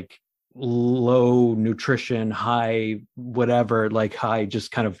of like low nutrition, high whatever, like high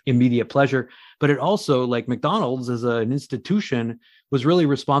just kind of immediate pleasure, but it also, like McDonald's as an institution, was really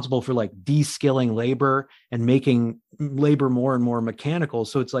responsible for like de-skilling labor and making labor more and more mechanical.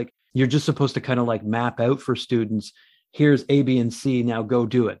 So it's like you're just supposed to kind of like map out for students, here's A, B, and C, now go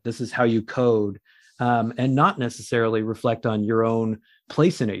do it. This is how you code, and not necessarily reflect on your own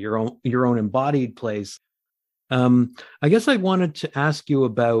place in it, your own embodied place. I guess I wanted to ask you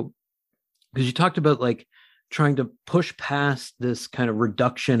about, because you talked about like trying to push past this kind of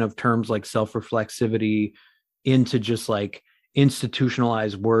reduction of terms like self-reflexivity into just like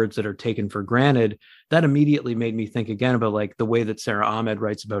institutionalized words that are taken for granted. That immediately made me think again about like the way that Sarah Ahmed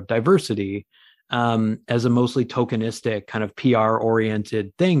writes about diversity as a mostly tokenistic kind of PR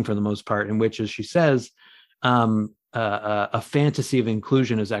oriented thing for the most part, in which, as she says, a fantasy of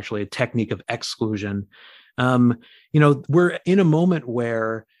inclusion is actually a technique of exclusion. We're in a moment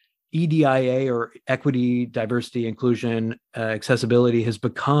where EDIA, or equity, diversity, inclusion, accessibility, has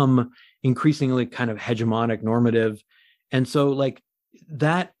become increasingly kind of hegemonic, normative. And so like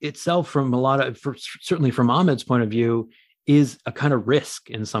that itself, from certainly from Ahmed's point of view, is a kind of risk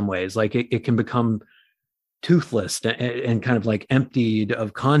in some ways. Like it can become toothless and kind of like emptied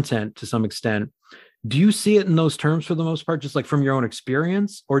of content to some extent. Do you see it in those terms for the most part, just like from your own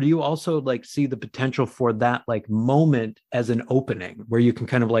experience? Or do you also like see the potential for that like moment as an opening where you can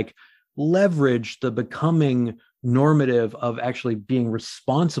kind of like leverage the becoming normative of actually being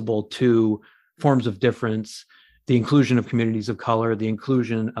responsible to forms of difference, the inclusion of communities of color, the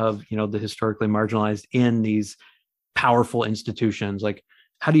inclusion of, the historically marginalized in these powerful institutions? Like,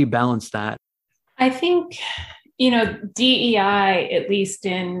 how do you balance that? I think, DEI, at least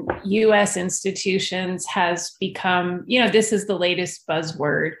in US institutions, has become, this is the latest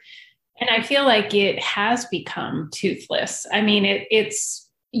buzzword. And I feel like it has become toothless. I mean, it's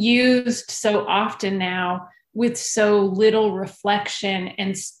used so often now with so little reflection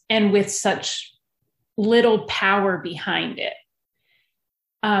and with such little power behind it.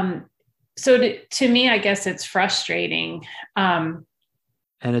 So to me, I guess it's frustrating. And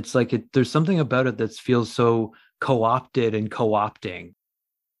it's like, there's something about it that feels so co-opted and co-opting.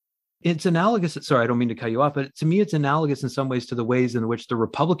 It's analogous. Sorry, I don't mean to cut you off, but to me, it's analogous in some ways to the ways in which the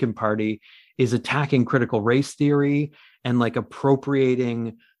Republican Party is attacking critical race theory and like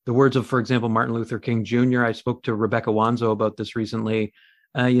appropriating the words of, for example, Martin Luther King Jr. I spoke to Rebecca Wanzo about this recently.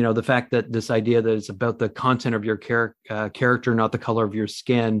 The fact that this idea that it's about the content of your character, not the color of your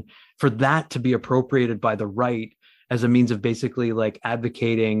skin, for that to be appropriated by the right as a means of basically like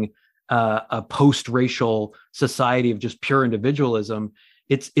advocating a post-racial society of just pure individualism.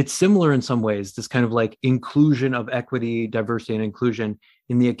 It's similar in some ways, this kind of like inclusion of equity, diversity, and inclusion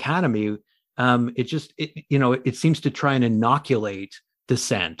in the academy. It seems to try and inoculate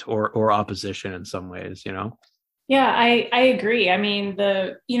dissent or opposition in some ways, Yeah, I agree. I mean,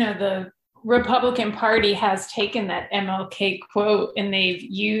 the Republican Party has taken that MLK quote and they've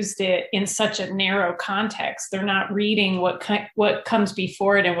used it in such a narrow context. They're not reading what comes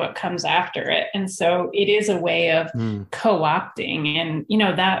before it and what comes after it. And so it is a way of co-opting. And,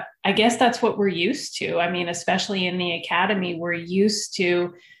 that, I guess that's what we're used to. I mean, especially in the academy, we're used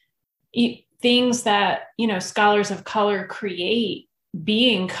to things that, scholars of color create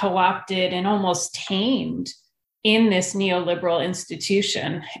being co-opted and almost tamed in this neoliberal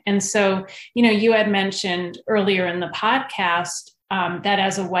institution. And so, you had mentioned earlier in the podcast that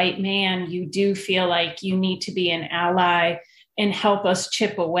as a white man, you do feel like you need to be an ally and help us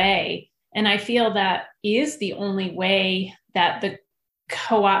chip away. And I feel that is the only way that the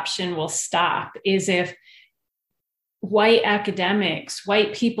co-option will stop, is if white academics,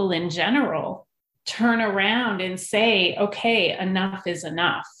 white people in general, turn around and say, okay, enough is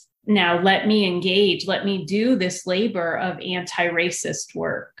enough. Now let me engage, let me do this labor of anti-racist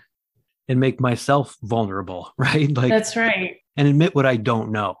work. And make myself vulnerable, right? Like, that's right. And admit what I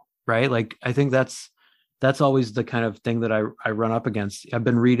don't know, right? Like, I think that's that's always the kind of thing that I run up against. I've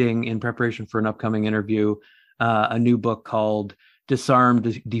been reading in preparation for an upcoming interview, a new book called Disarm,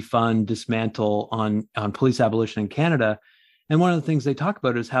 Defund, Dismantle on police abolition in Canada. And one of the things they talk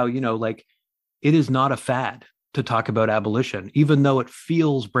about is how, like, it is not a fad to talk about abolition, even though it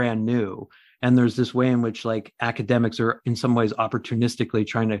feels brand new. And there's this way in which, like, academics are in some ways opportunistically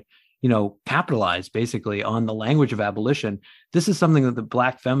trying to, capitalize basically on the language of abolition. This is something that the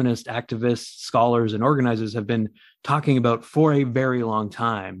Black feminist activists, scholars, and organizers have been talking about for a very long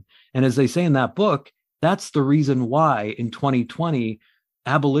time. And as they say in that book, that's the reason why in 2020,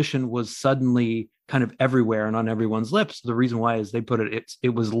 abolition was suddenly kind of everywhere and on everyone's lips. The reason why, as they put it, it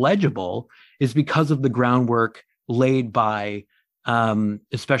was legible, is because of the groundwork laid by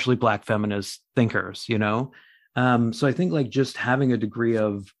especially Black feminist thinkers, So I think, like, just having a degree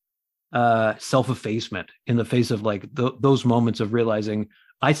of self-effacement in the face of, like, those moments of realizing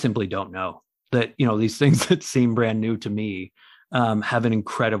I simply don't know, that, these things that seem brand new to me have an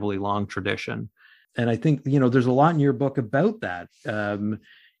incredibly long tradition. And I think, there's a lot in your book about that, and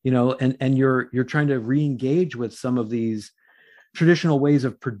you're trying to re-engage with some of these traditional ways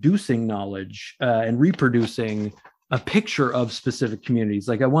of producing knowledge and reproducing a picture of specific communities.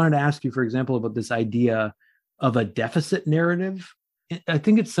 Like, I wanted to ask you, for example, about this idea of a deficit narrative. I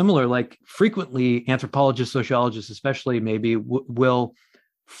think it's similar. Like, frequently anthropologists, sociologists, especially, maybe will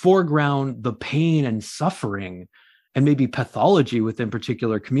foreground the pain and suffering and maybe pathology within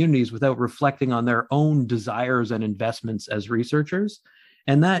particular communities without reflecting on their own desires and investments as researchers.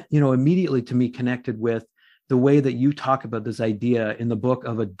 And that, immediately to me connected with the way that you talk about this idea in the book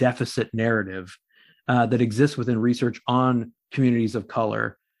of a deficit narrative that exists within research on communities of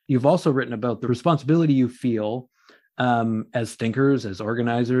color. You've also written about the responsibility you feel as thinkers, as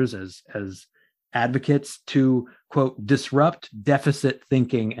organizers, as advocates to, quote, disrupt deficit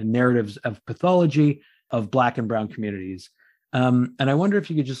thinking and narratives of pathology of Black and Brown communities. And I wonder if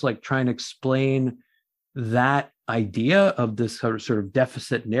you could just, like, try and explain that idea of this sort of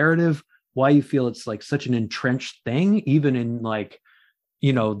deficit narrative, why you feel it's, like, such an entrenched thing, even in, like,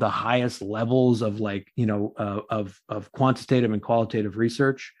 the highest levels of, like, of quantitative and qualitative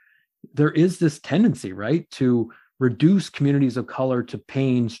research. There is this tendency, right, to reduce communities of color to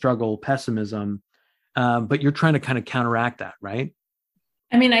pain, struggle, pessimism, but you're trying to kind of counteract that, right?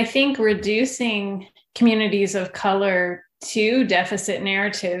 I mean, I think reducing communities of color to deficit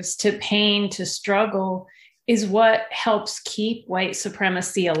narratives, to pain, to struggle, is what helps keep white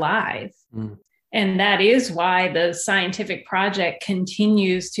supremacy alive. Mm. And that is why the scientific project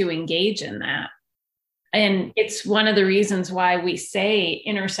continues to engage in that. And it's one of the reasons why we say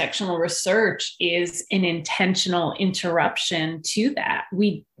intersectional research is an intentional interruption to that.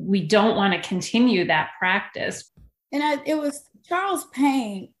 We don't want to continue that practice. And it was Charles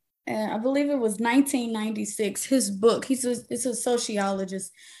Payne, I believe it was 1996, his book, it's a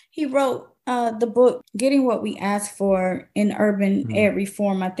sociologist. He wrote the book, Getting What We Ask For in Urban Ed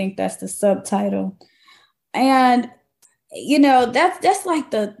Reform. I think that's the subtitle. And that's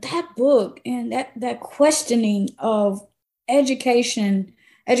like that book and that questioning of educational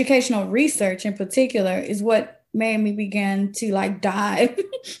research in particular is what made me begin to, like, dive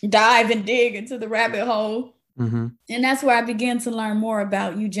and dig into the rabbit hole. Mm-hmm. And that's where I began to learn more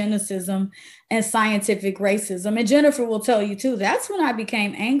about eugenicism and scientific racism. And Jennifer will tell you too, that's when I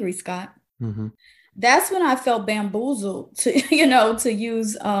became angry, Scott. Mm-hmm. That's when I felt bamboozled to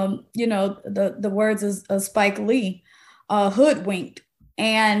use, the words of Spike Lee, hoodwinked.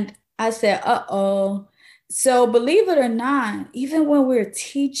 And I said, uh-oh. So believe it or not, even when we're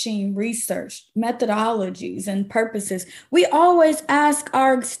teaching research methodologies and purposes, we always ask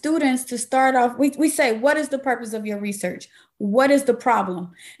our students to start off, we say, what is the purpose of your research? What is the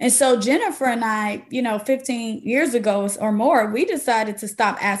problem? And so Jennifer and I, 15 years ago or more, we decided to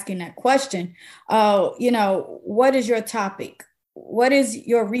stop asking that question. What is your topic? What is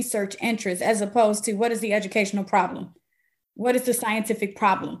your research interest, as opposed to what is the educational problem? What is the scientific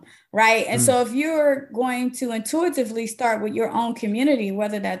problem, right? And so if you're going to intuitively start with your own community,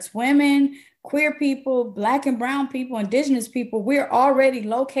 whether that's women, queer people, Black and Brown people, Indigenous people, we're already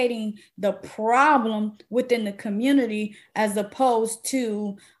locating the problem within the community as opposed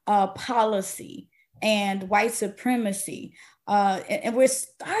to policy and white supremacy. And we're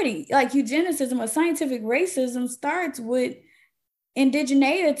starting, like, eugenicism or scientific racism starts with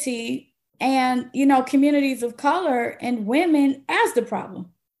indigeneity and, communities of color and women as the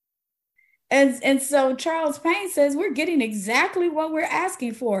problem. And so Charles Payne says we're getting exactly what we're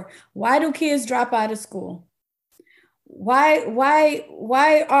asking for. Why do kids drop out of school? Why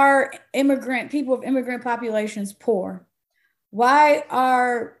are people of immigrant populations poor? Why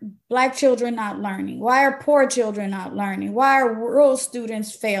are Black children not learning? Why are poor children not learning? Why are rural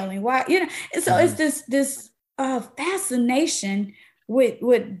students failing? Why, and so it's this fascination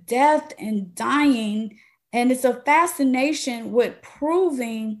with death and dying, and it's a fascination with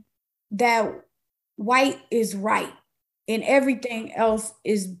proving that white is right and everything else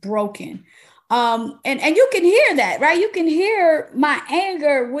is broken. And you can hear that, right? You can hear my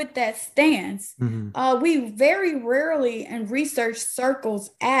anger with that stance. Mm-hmm. We very rarely in research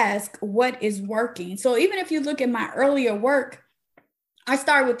circles ask what is working. So even if you look at my earlier work, I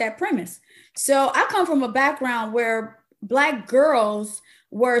started with that premise. So I come from a background where Black girls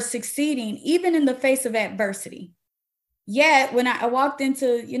were succeeding even in the face of adversity. Yet when I walked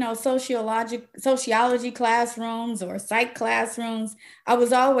into, sociology classrooms or psych classrooms, I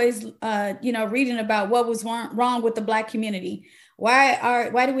was always, reading about what was wrong with the Black community.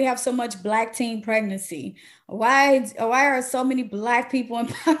 Why do we have so much Black teen pregnancy? Why are so many Black people in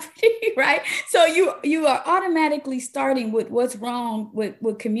poverty, right? So you are automatically starting with what's wrong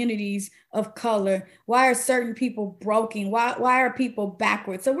with communities of color. Why are certain people broken? Why are people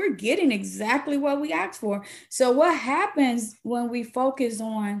backwards? So we're getting exactly what we asked for. So what happens when we focus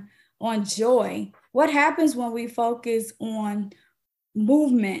on joy? What happens when we focus on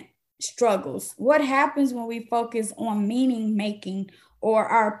movement struggles? What happens when we focus on meaning making or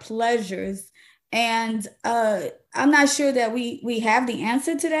our pleasures? And I'm not sure that we have the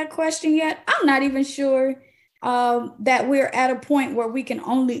answer to that question yet. I'm not even sure that we're at a point where we can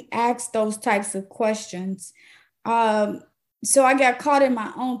only ask those types of questions. So I got caught in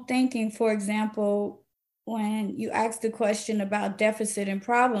my own thinking, for example, when you asked the question about deficit and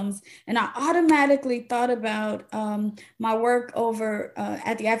problems, and I automatically thought about my work over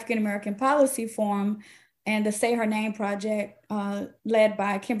at the African American Policy Forum and the SayHerName project led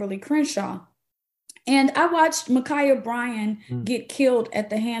by Kimberlé Crenshaw. And I watched Ma'Khia Bryan get killed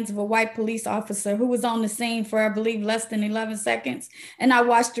at the hands of a white police officer who was on the scene for, I believe, less than 11 seconds. And I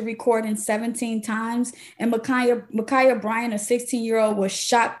watched the recording 17 times. And Ma'Khia Bryan, a 16-year-old, was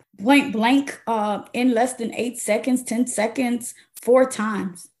shot blank in less than 8 seconds, 10 seconds, 4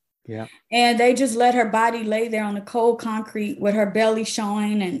 times. Yeah. And they just let her body lay there on the cold concrete with her belly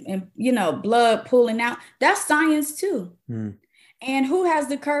showing and blood pooling out. That's science too. And who has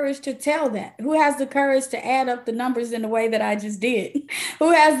the courage to tell that? Who has the courage to add up the numbers in the way that I just did? Who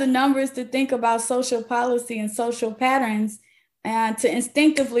has the numbers to think about social policy and social patterns and to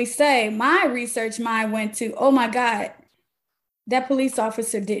instinctively say, my research mind went to, oh my God, that police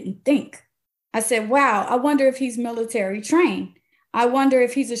officer didn't think. I said, wow, I wonder if he's military trained. I wonder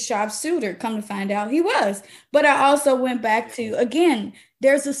if he's a sharpshooter. Come to find out he was. But I also went back to, again,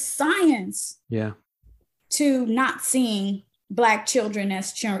 there's a science to not seeing Black children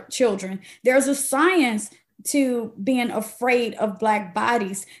as children. There's a science to being afraid of Black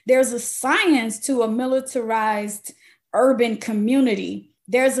bodies. There's a science to a militarized urban community.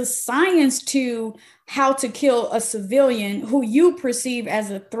 There's a science to how to kill a civilian who you perceive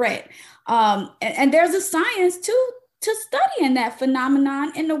as a threat. And there's a science to studying that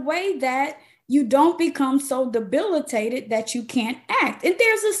phenomenon in a way that you don't become so debilitated that you can't act. And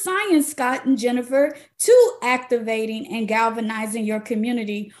there's a science, Scott and Jennifer, to activating and galvanizing your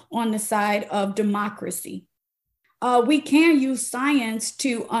community on the side of democracy. We can use science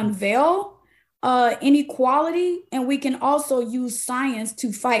to unveil inequality, and we can also use science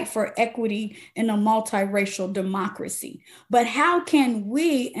to fight for equity in a multiracial democracy. But how can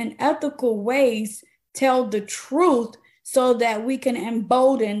we, in ethical ways, tell the truth so that we can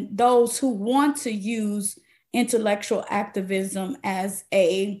embolden those who want to use intellectual activism as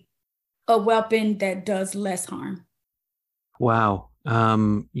a weapon that does less harm? Wow.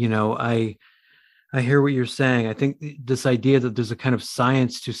 I hear what you're saying. I think this idea that there's a kind of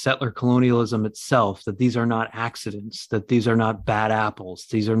science to settler colonialism itself, that these are not accidents, that these are not bad apples,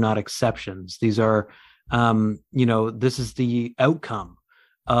 these are not exceptions. These are, this is the outcome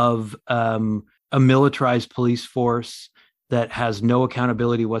of a militarized police force that has no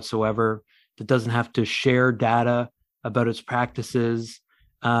accountability whatsoever, that doesn't have to share data about its practices,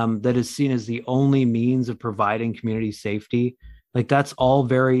 that is seen as the only means of providing community safety. Like, that's all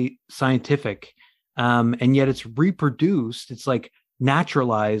very scientific. And yet it's reproduced, it's like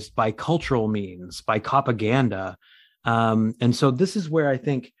naturalized by cultural means, by propaganda. And so this is where I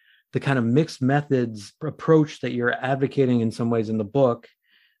think the kind of mixed methods approach that you're advocating in some ways in the book,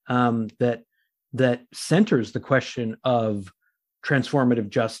 that centers the question of transformative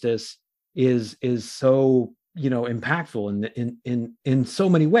justice is so, impactful in so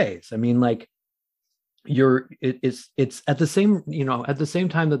many ways. I mean, like, it's at the same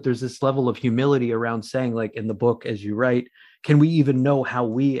time that there's this level of humility around saying, like in the book, as you write, can we even know how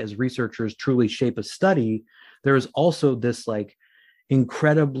we as researchers truly shape a study? There is also this like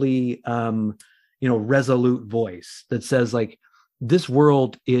incredibly, resolute voice that says like, this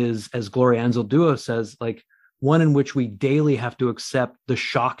world is, as Gloria Anzaldúa says, like one in which we daily have to accept the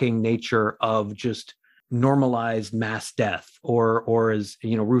shocking nature of just normalized mass death, or as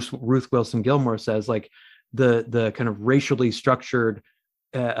Ruth Wilson Gilmore says, like the kind of racially structured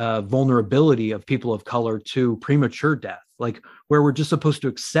vulnerability of people of color to premature death, like where we're just supposed to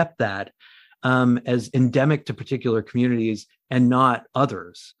accept that as endemic to particular communities and not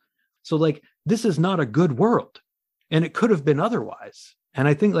others. So like, this is not a good world, and it could have been otherwise. And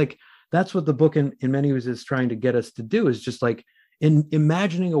I think like that's what the book in many ways is trying to get us to do, is just like in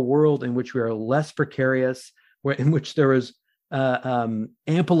imagining a world in which we are less precarious, in which there is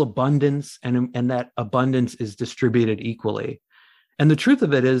ample abundance, and that abundance is distributed equally. And the truth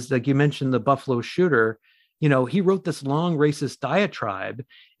of it is, like you mentioned, the Buffalo shooter, he wrote this long racist diatribe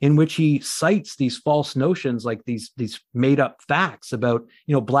in which he cites these false notions, like these made up facts about,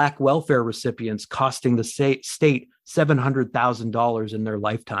 Black welfare recipients costing the state $700,000 in their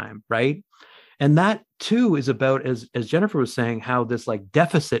lifetime, right? And that too is about, as Jennifer was saying, how this like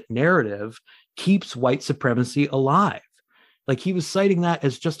deficit narrative keeps white supremacy alive. Like he was citing that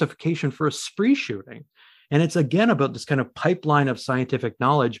as justification for a spree shooting. And it's again about this kind of pipeline of scientific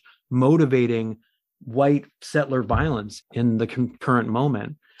knowledge motivating white settler violence in the current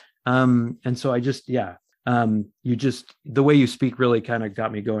moment. And so I just, the way you speak really kind of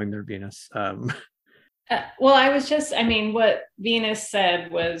got me going there, Venus. Well, what Venus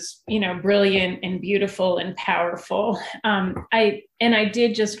said was, brilliant and beautiful and powerful. I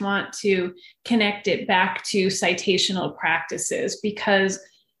did just want to connect it back to citational practices, because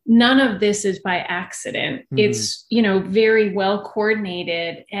none of this is by accident. Mm-hmm. It's, very well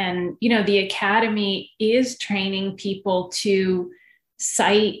coordinated. And, the Academy is training people to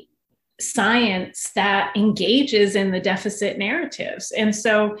cite science that engages in the deficit narratives. And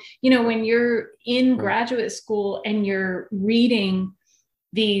so, when you're in graduate school and you're reading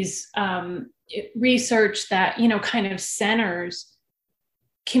these research that, kind of centers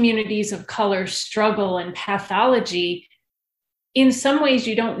communities of color struggle and pathology, in some ways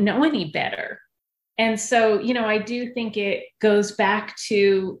you don't know any better. And so, I do think it goes back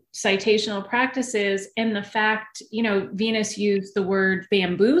to citational practices and the fact, Venus used the word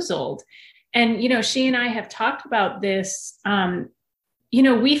bamboozled. And, she and I have talked about this.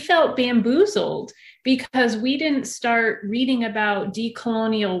 We felt bamboozled because we didn't start reading about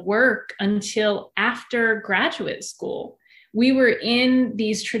decolonial work until after graduate school. We were in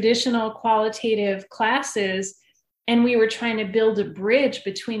these traditional qualitative classes, and we were trying to build a bridge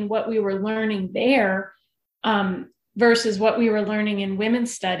between what we were learning there versus what we were learning in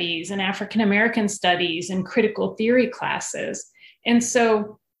women's studies and African-American studies and critical theory classes. And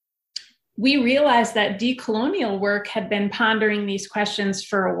so we realized that decolonial work had been pondering these questions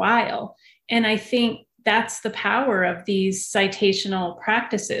for a while. And I think that's the power of these citational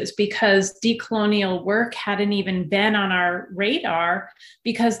practices, because decolonial work hadn't even been on our radar,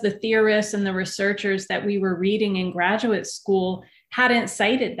 because the theorists and the researchers that we were reading in graduate school hadn't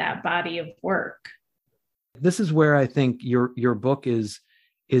cited that body of work. This is where I think your book is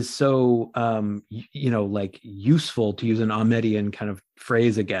so like useful, to use an Ahmedian kind of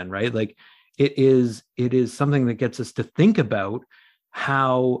phrase again, right? Like it is something that gets us to think about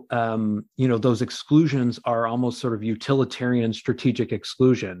how those exclusions are almost sort of utilitarian strategic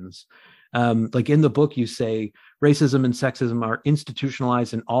exclusions. Like in the book, you say racism and sexism are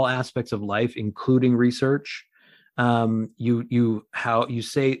institutionalized in all aspects of life, including research. You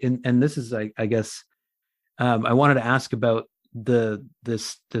say, and this is, I guess, I wanted to ask about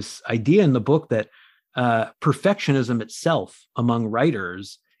this idea in the book that perfectionism itself among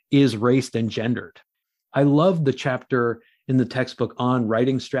writers is raced and gendered. I love the chapter in the textbook on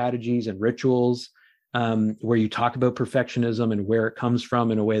writing strategies and rituals, where you talk about perfectionism and where it comes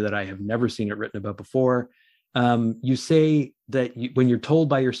from in a way that I have never seen it written about before. You say that when you're told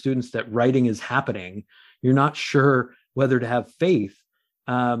by your students that writing is happening, you're not sure whether to have faith,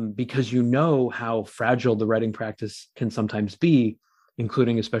 because you know how fragile the writing practice can sometimes be,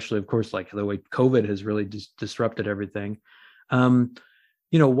 including especially, of course, like the way COVID has really disrupted everything.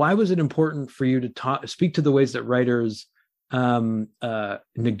 Why was it important for you to speak to the ways that writers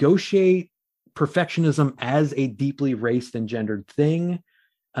negotiate perfectionism as a deeply raced and gendered thing,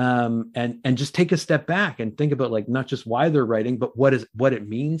 and just take a step back and think about like not just why they're writing, but what it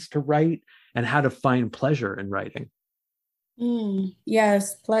means to write and how to find pleasure in writing?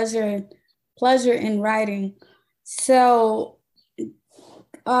 Yes, pleasure in writing. So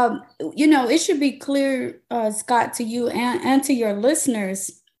it should be clear, Scott, to you and to your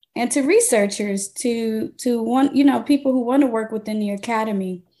listeners and to researchers, to people who want to work within the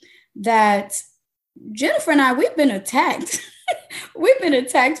academy, that Jennifer and I, we've been attacked. We've been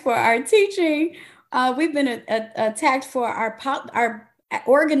attacked for our teaching. We've been attacked for our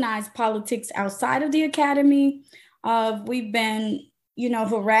organized politics outside of the academy. We've been,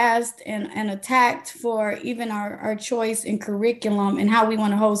 harassed and attacked for even our choice in curriculum and how we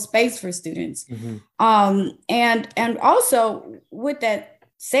want to hold space for students. Mm-hmm. And also with that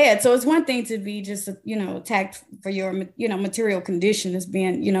said, so it's one thing to be just, attacked for your, material condition as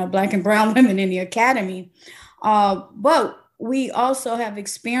being, Black and brown women in the academy. But we also have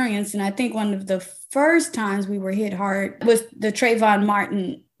experienced, and I think one of the first times we were hit hard was the Trayvon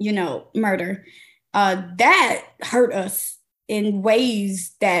Martin, murder. That hurt us in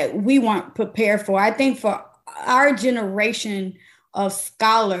ways that we weren't prepared for. I think for our generation of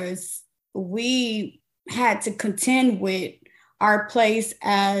scholars, we had to contend with our place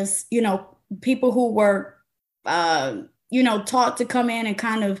as, people who were, taught to come in and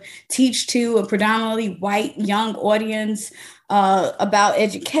kind of teach to a predominantly white young audience about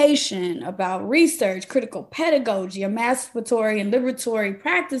education, about research, critical pedagogy, emancipatory and liberatory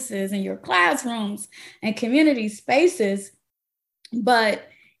practices in your classrooms and community spaces. But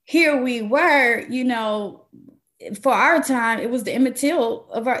here we were, for our time, it was the Emmett Till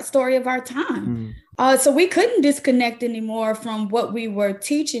of our story of our time. So we couldn't disconnect anymore from what we were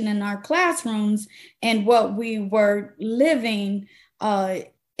teaching in our classrooms and what we were living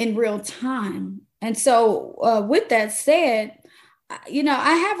in real time. And so with that said,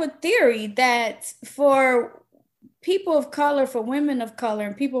 I have a theory that for people of color, for women of color,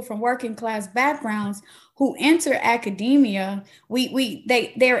 and people from working class backgrounds who enter academia,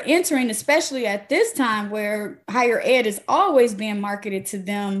 they're entering, especially at this time where higher ed is always being marketed to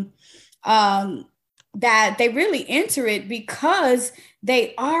them, that they really enter it because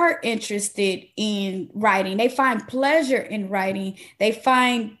they are interested in writing. They find pleasure in writing. They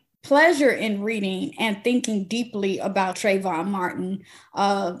find pleasure in reading and thinking deeply about Trayvon Martin,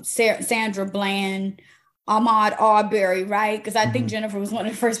 Sandra Bland, Ahmaud Arbery, right? Because I think Jennifer was one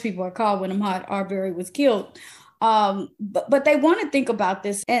of the first people I called when Ahmaud Arbery was killed. But they want to think about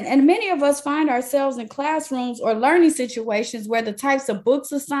this. And many of us find ourselves in classrooms or learning situations where the types of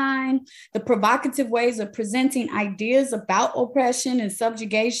books assigned, the provocative ways of presenting ideas about oppression and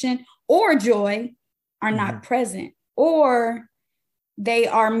subjugation or joy are not present, or they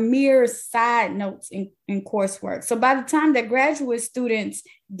are mere side notes in coursework. So by the time that graduate students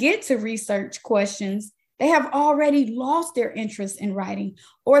get to research questions, they have already lost their interest in writing,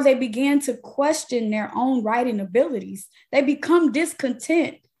 or they begin to question their own writing abilities. They become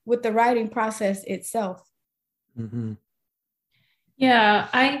discontent with the writing process itself. Mm-hmm. Yeah,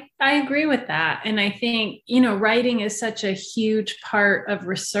 I agree with that. And I think, writing is such a huge part of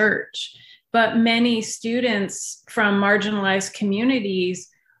research, but many students from marginalized communities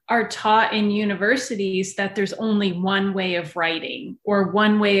are taught in universities that there's only one way of writing or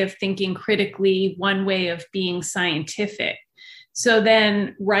one way of thinking critically, one way of being scientific. So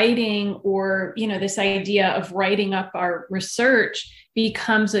then writing, or, this idea of writing up our research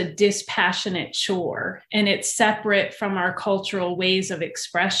becomes a dispassionate chore, and it's separate from our cultural ways of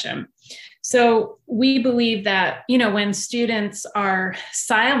expression. So we believe that, when students are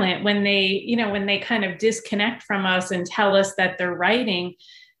silent, when they kind of disconnect from us and tell us that they're writing,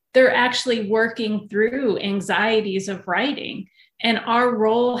 they're actually working through anxieties of writing. And our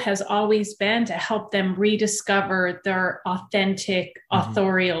role has always been to help them rediscover their authentic,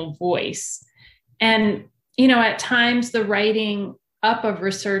 authorial voice. And, at times the writing up of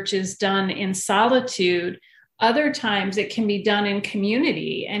research is done in solitude. Other times it can be done in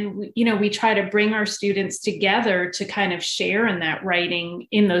community. And, we try to bring our students together to kind of share in that writing,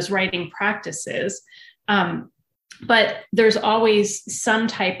 in those writing practices. But there's always some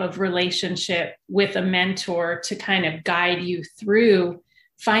type of relationship with a mentor to kind of guide you through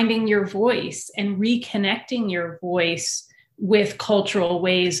finding your voice and reconnecting your voice with cultural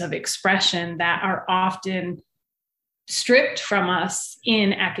ways of expression that are often stripped from us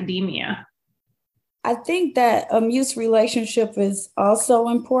in academia. I think that a muse relationship is also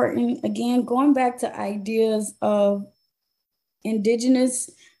important. Again, going back to ideas of Indigenous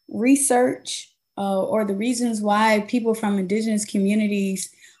research, or the reasons why people from Indigenous communities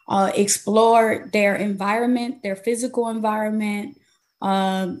explore their environment, their physical environment,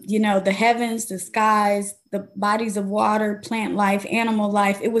 the heavens, the skies, the bodies of water, plant life, animal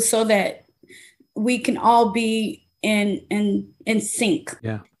life. It was so that we can all be in sync.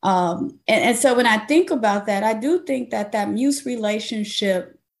 Yeah. And so when I think about that, I do think that muse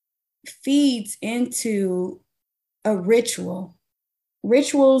relationship feeds into a rituals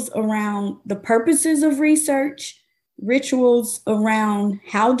around the purposes of research, rituals around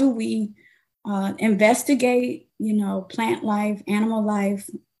how do we investigate, plant life, animal life,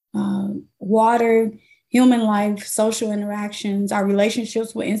 water, human life, social interactions, our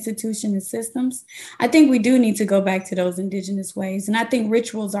relationships with institutions and systems. I think we do need to go back to those indigenous ways. And I think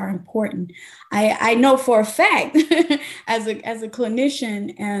rituals are important. I know for a fact, as a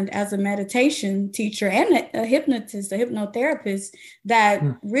clinician and as a meditation teacher and a hypnotist, a hypnotherapist, that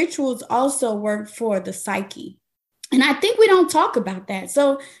rituals also work for the psyche. And I think we don't talk about that.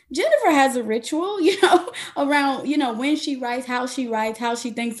 So Jennifer has a ritual, around, when she writes, how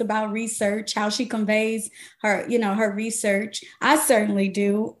she thinks about research, how she conveys her, her research. I certainly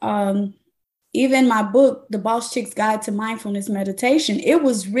do. Even my book, The Boss Chick's Guide to Mindfulness Meditation, it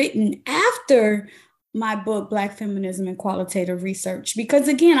was written after my book, Black Feminism and Qualitative Research, because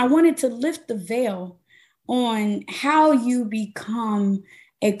again, I wanted to lift the veil on how you become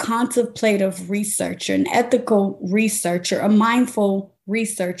a contemplative researcher, an ethical researcher, a mindful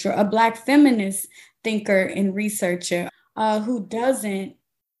researcher, a Black feminist thinker and researcher who doesn't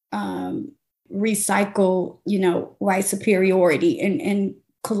recycle, white superiority and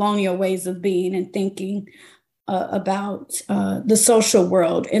colonial ways of being and thinking about the social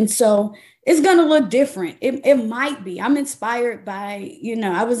world. And so it's going to look different. It might be. I'm inspired by,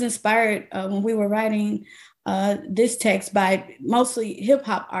 I was inspired when we were writing this text by mostly hip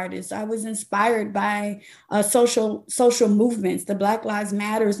hop artists. I was inspired by social movements, the Black Lives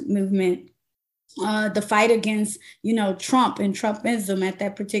Matters movement, the fight against, Trump and Trumpism at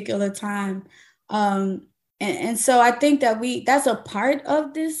that particular time. And so I think that that's a part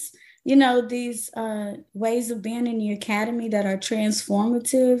of this, these ways of being in the academy that are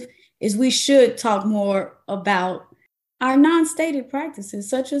transformative, is we should talk more about our non-stated practices,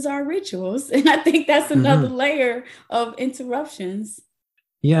 such as our rituals. And I think that's another layer of interruptions.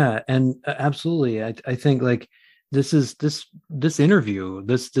 Yeah, and absolutely. I think like this interview,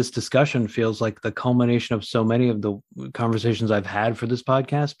 this discussion feels like the culmination of so many of the conversations I've had for this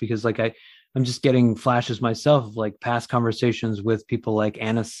podcast, because like I'm just getting flashes myself of like past conversations with people like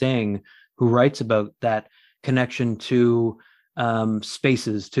Anna Singh, who writes about that connection to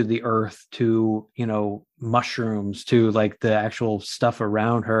spaces, to the earth, to, mushrooms, to like the actual stuff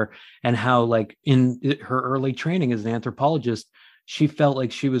around her, and how like in her early training as an anthropologist, she felt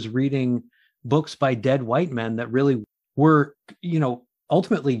like she was reading books by dead white men that really were,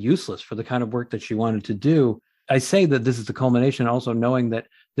 ultimately useless for the kind of work that she wanted to do. I say that this is the culmination, also knowing that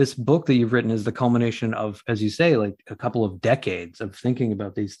this book that you've written is the culmination of, as you say, like a couple of decades of thinking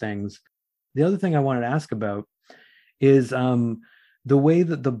about these things. The other thing I wanted to ask about is the way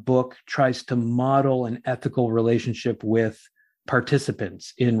that the book tries to model an ethical relationship with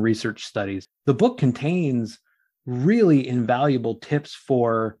participants in research studies. The book contains really invaluable tips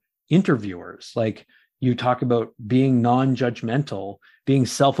for interviewers. Like you talk about being non-judgmental, being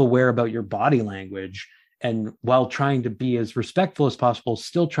self-aware about your body language, and while trying to be as respectful as possible,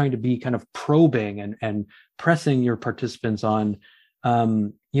 still trying to be kind of probing and pressing your participants on,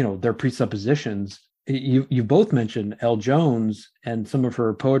 their presuppositions. You both mentioned Elle Jones and some of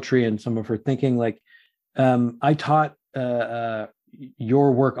her poetry and some of her thinking. Like I taught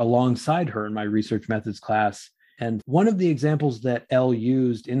your work alongside her in my research methods class. And one of the examples that Elle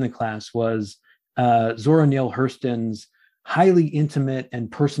used in the class was Zora Neale Hurston's highly intimate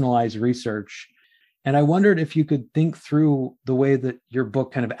and personalized research. And I wondered if you could think through the way that your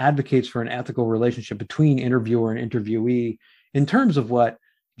book kind of advocates for an ethical relationship between interviewer and interviewee in terms of what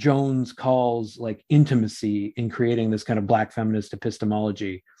Jones calls like intimacy in creating this kind of Black feminist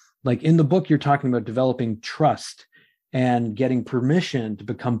epistemology. Like in the book, you're talking about developing trust and getting permission to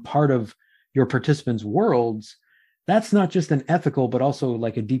become part of your participants' worlds. That's not just an ethical, but also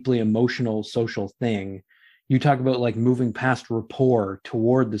like a deeply emotional social thing. You talk about like moving past rapport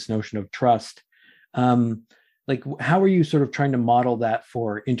toward this notion of trust. Like how are you sort of trying to model that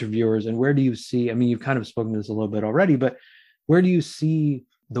for interviewers, and where do you see, I mean, you've kind of spoken to this a little bit already, but where do you see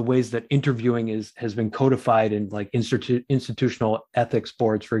the ways that interviewing has been codified in like institutional ethics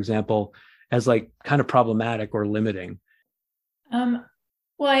boards, for example, as like kind of problematic or limiting?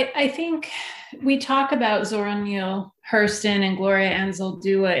 Well, I think we talk about Zora Neale Hurston and Gloria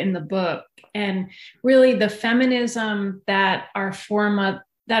Anzaldúa in the book, and really the feminism that our foremothers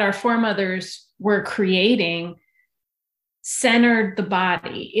were creating centered the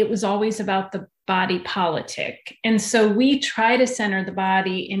body. It was always about the body politic. And so we try to center the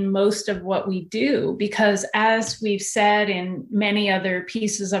body in most of what we do, because as we've said in many other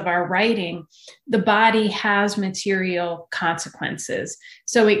pieces of our writing, the body has material consequences.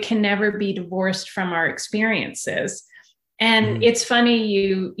 So it can never be divorced from our experiences. And it's funny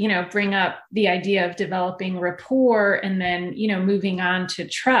you bring up the idea of developing rapport and then, moving on to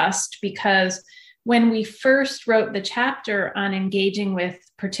trust, because when we first wrote the chapter on engaging with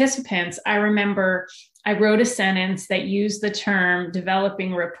participants, I remember I wrote a sentence that used the term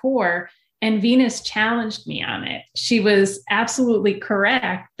developing rapport, and Venus challenged me on it. She was absolutely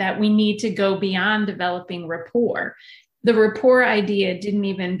correct that we need to go beyond developing rapport. The rapport idea didn't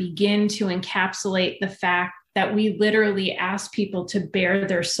even begin to encapsulate the fact that we literally ask people to bare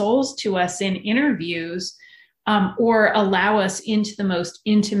their souls to us in interviews, or allow us into the most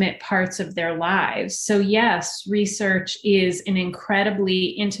intimate parts of their lives. So yes, research is an incredibly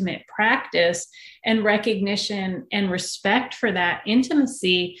intimate practice, and recognition and respect for that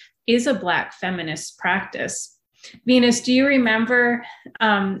intimacy is a Black feminist practice. Venus, do you remember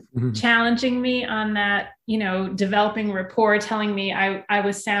challenging me on that, developing rapport, telling me I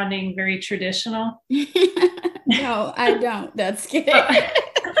was sounding very traditional? No, I don't. That's good.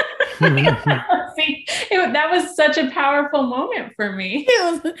 See, that was such a powerful moment for me.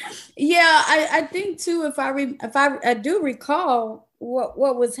 I think too, if I do recall,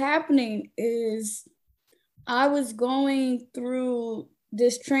 what was happening is I was going through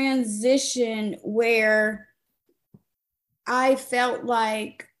this transition where I felt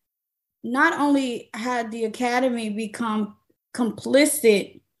like not only had the Academy become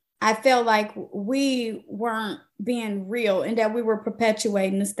complicit, I felt like we weren't being real and that we were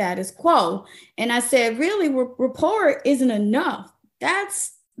perpetuating the status quo. And I said, really, rapport isn't enough.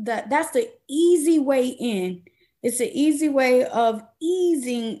 That's the easy way in. It's an easy way of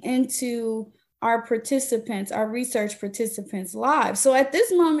easing into our participants, our research participants' lives. So at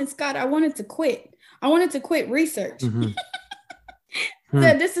this moment, Scott, I wanted to quit. I wanted to quit research.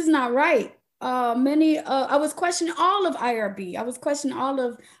 Said, this is not right. I was questioning all of IRB. I was questioning all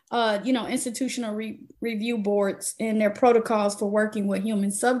of, institutional review boards and their protocols for working with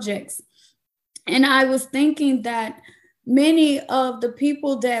human subjects. And I was thinking that many of the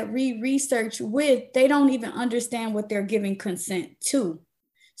people that we research with, they don't even understand what they're giving consent to.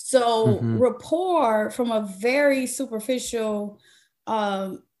 So rapport from a very superficial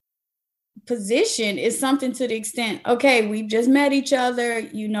position is something to the extent, okay, we've just met each other,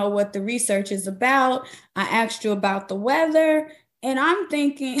 you know what the research is about, I asked you about the weather, and I'm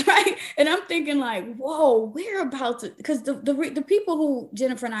thinking, right, and I'm thinking like, whoa, we're about to, because the people who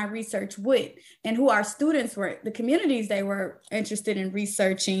Jennifer and I research with and who our students were, the communities they were interested in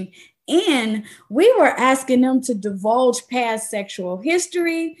researching, and we were asking them to divulge past sexual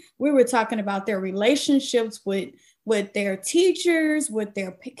history. We were talking about their relationships with their teachers, with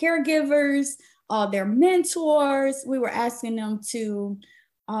their caregivers, their mentors. We were asking them to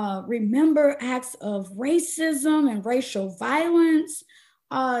remember acts of racism and racial violence.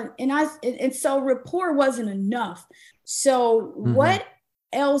 And so rapport wasn't enough. So what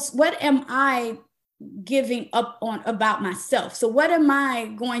else, what am I giving up on about myself? So what am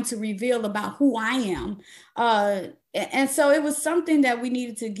I going to reveal about who I am? And so it was something that we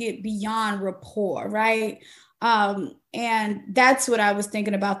needed to get beyond rapport, right? And that's what I was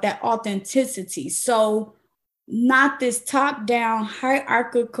thinking about, that authenticity. So not this top-down,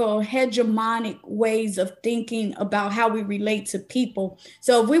 hierarchical, hegemonic ways of thinking about how we relate to people.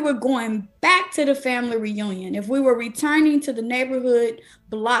 So if we were going back to the family reunion, if we were returning to the neighborhood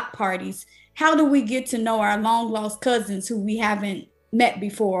block parties, how do we get to know our long-lost cousins who we haven't met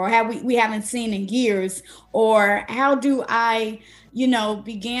before, or we haven't seen in years? Or how do I,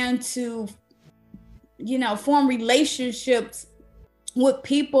 begin to form relationships with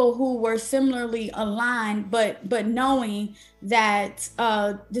people who were similarly aligned, but knowing that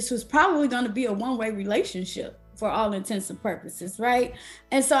this was probably going to be a one-way relationship for all intents and purposes, right?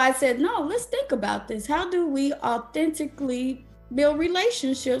 And so I said, no, let's think about this. How do we authentically build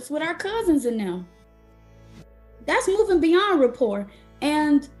relationships with our cousins and them? That's moving beyond rapport.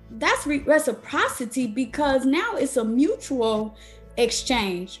 And that's reciprocity, because now it's a mutual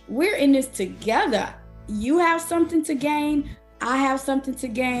exchange. We're in this together. You have something to gain. I have something to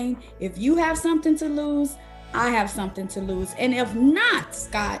gain. If you have something to lose, I have something to lose. And if not,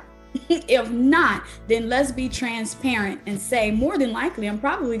 Scott, if not, then let's be transparent and say, more than likely, I'm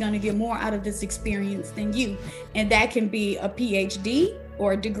probably going to get more out of this experience than you. And that can be a PhD.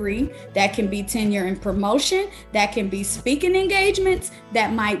 or degree, that can be tenure and promotion, that can be speaking engagements,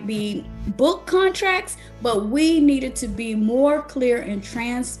 that might be book contracts, but we needed to be more clear and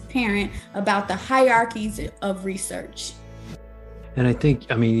transparent about the hierarchies of research. And I think,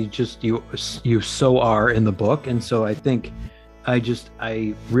 I mean, you so are in the book. And so I think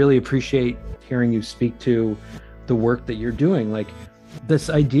I really appreciate hearing you speak to the work that you're doing. Like this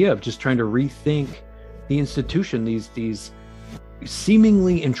idea of just trying to rethink the institution, these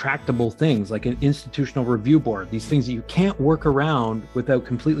seemingly intractable things like an institutional review board, these things that you can't work around without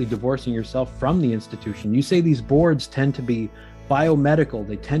completely divorcing yourself from the institution. You say these boards tend to be biomedical,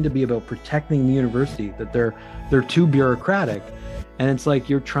 they tend to be about protecting the university, that they're too bureaucratic. And it's like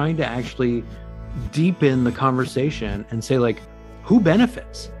you're trying to actually deepen the conversation and say, like, who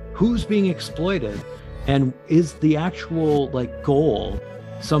benefits? Who's being exploited? And is the actual like goal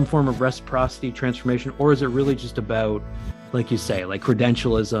some form of reciprocity transformation, or is it really just about, like you say, like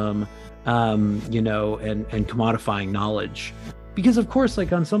credentialism, and commodifying knowledge? Because of course,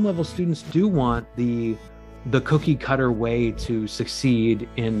 like on some level, students do want the cookie cutter way to succeed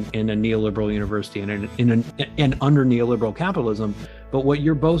in a neoliberal university and in under neoliberal capitalism. But what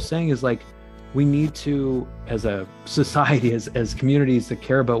you're both saying is like, we need to, as a society, as communities that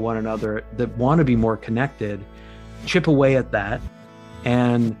care about one another, that want to be more connected, chip away at that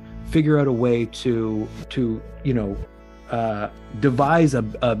and figure out a way to devise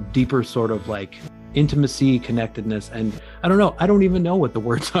a deeper sort of like intimacy, connectedness. And I don't even know what the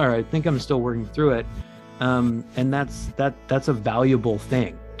words are. I think I'm still working through it. And that's a valuable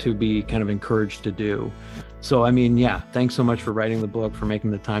thing to be kind of encouraged to do. So, I mean, yeah, thanks so much for writing the book, for making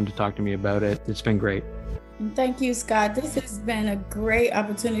the time to talk to me about it. It's been great. Thank you, Scott. This has been a great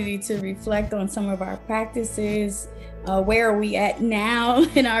opportunity to reflect on some of our practices. Where are we at now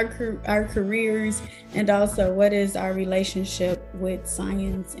in our careers? And also, what is our relationship with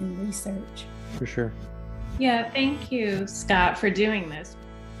science and research? For sure. Yeah, thank you, Scott, for doing this.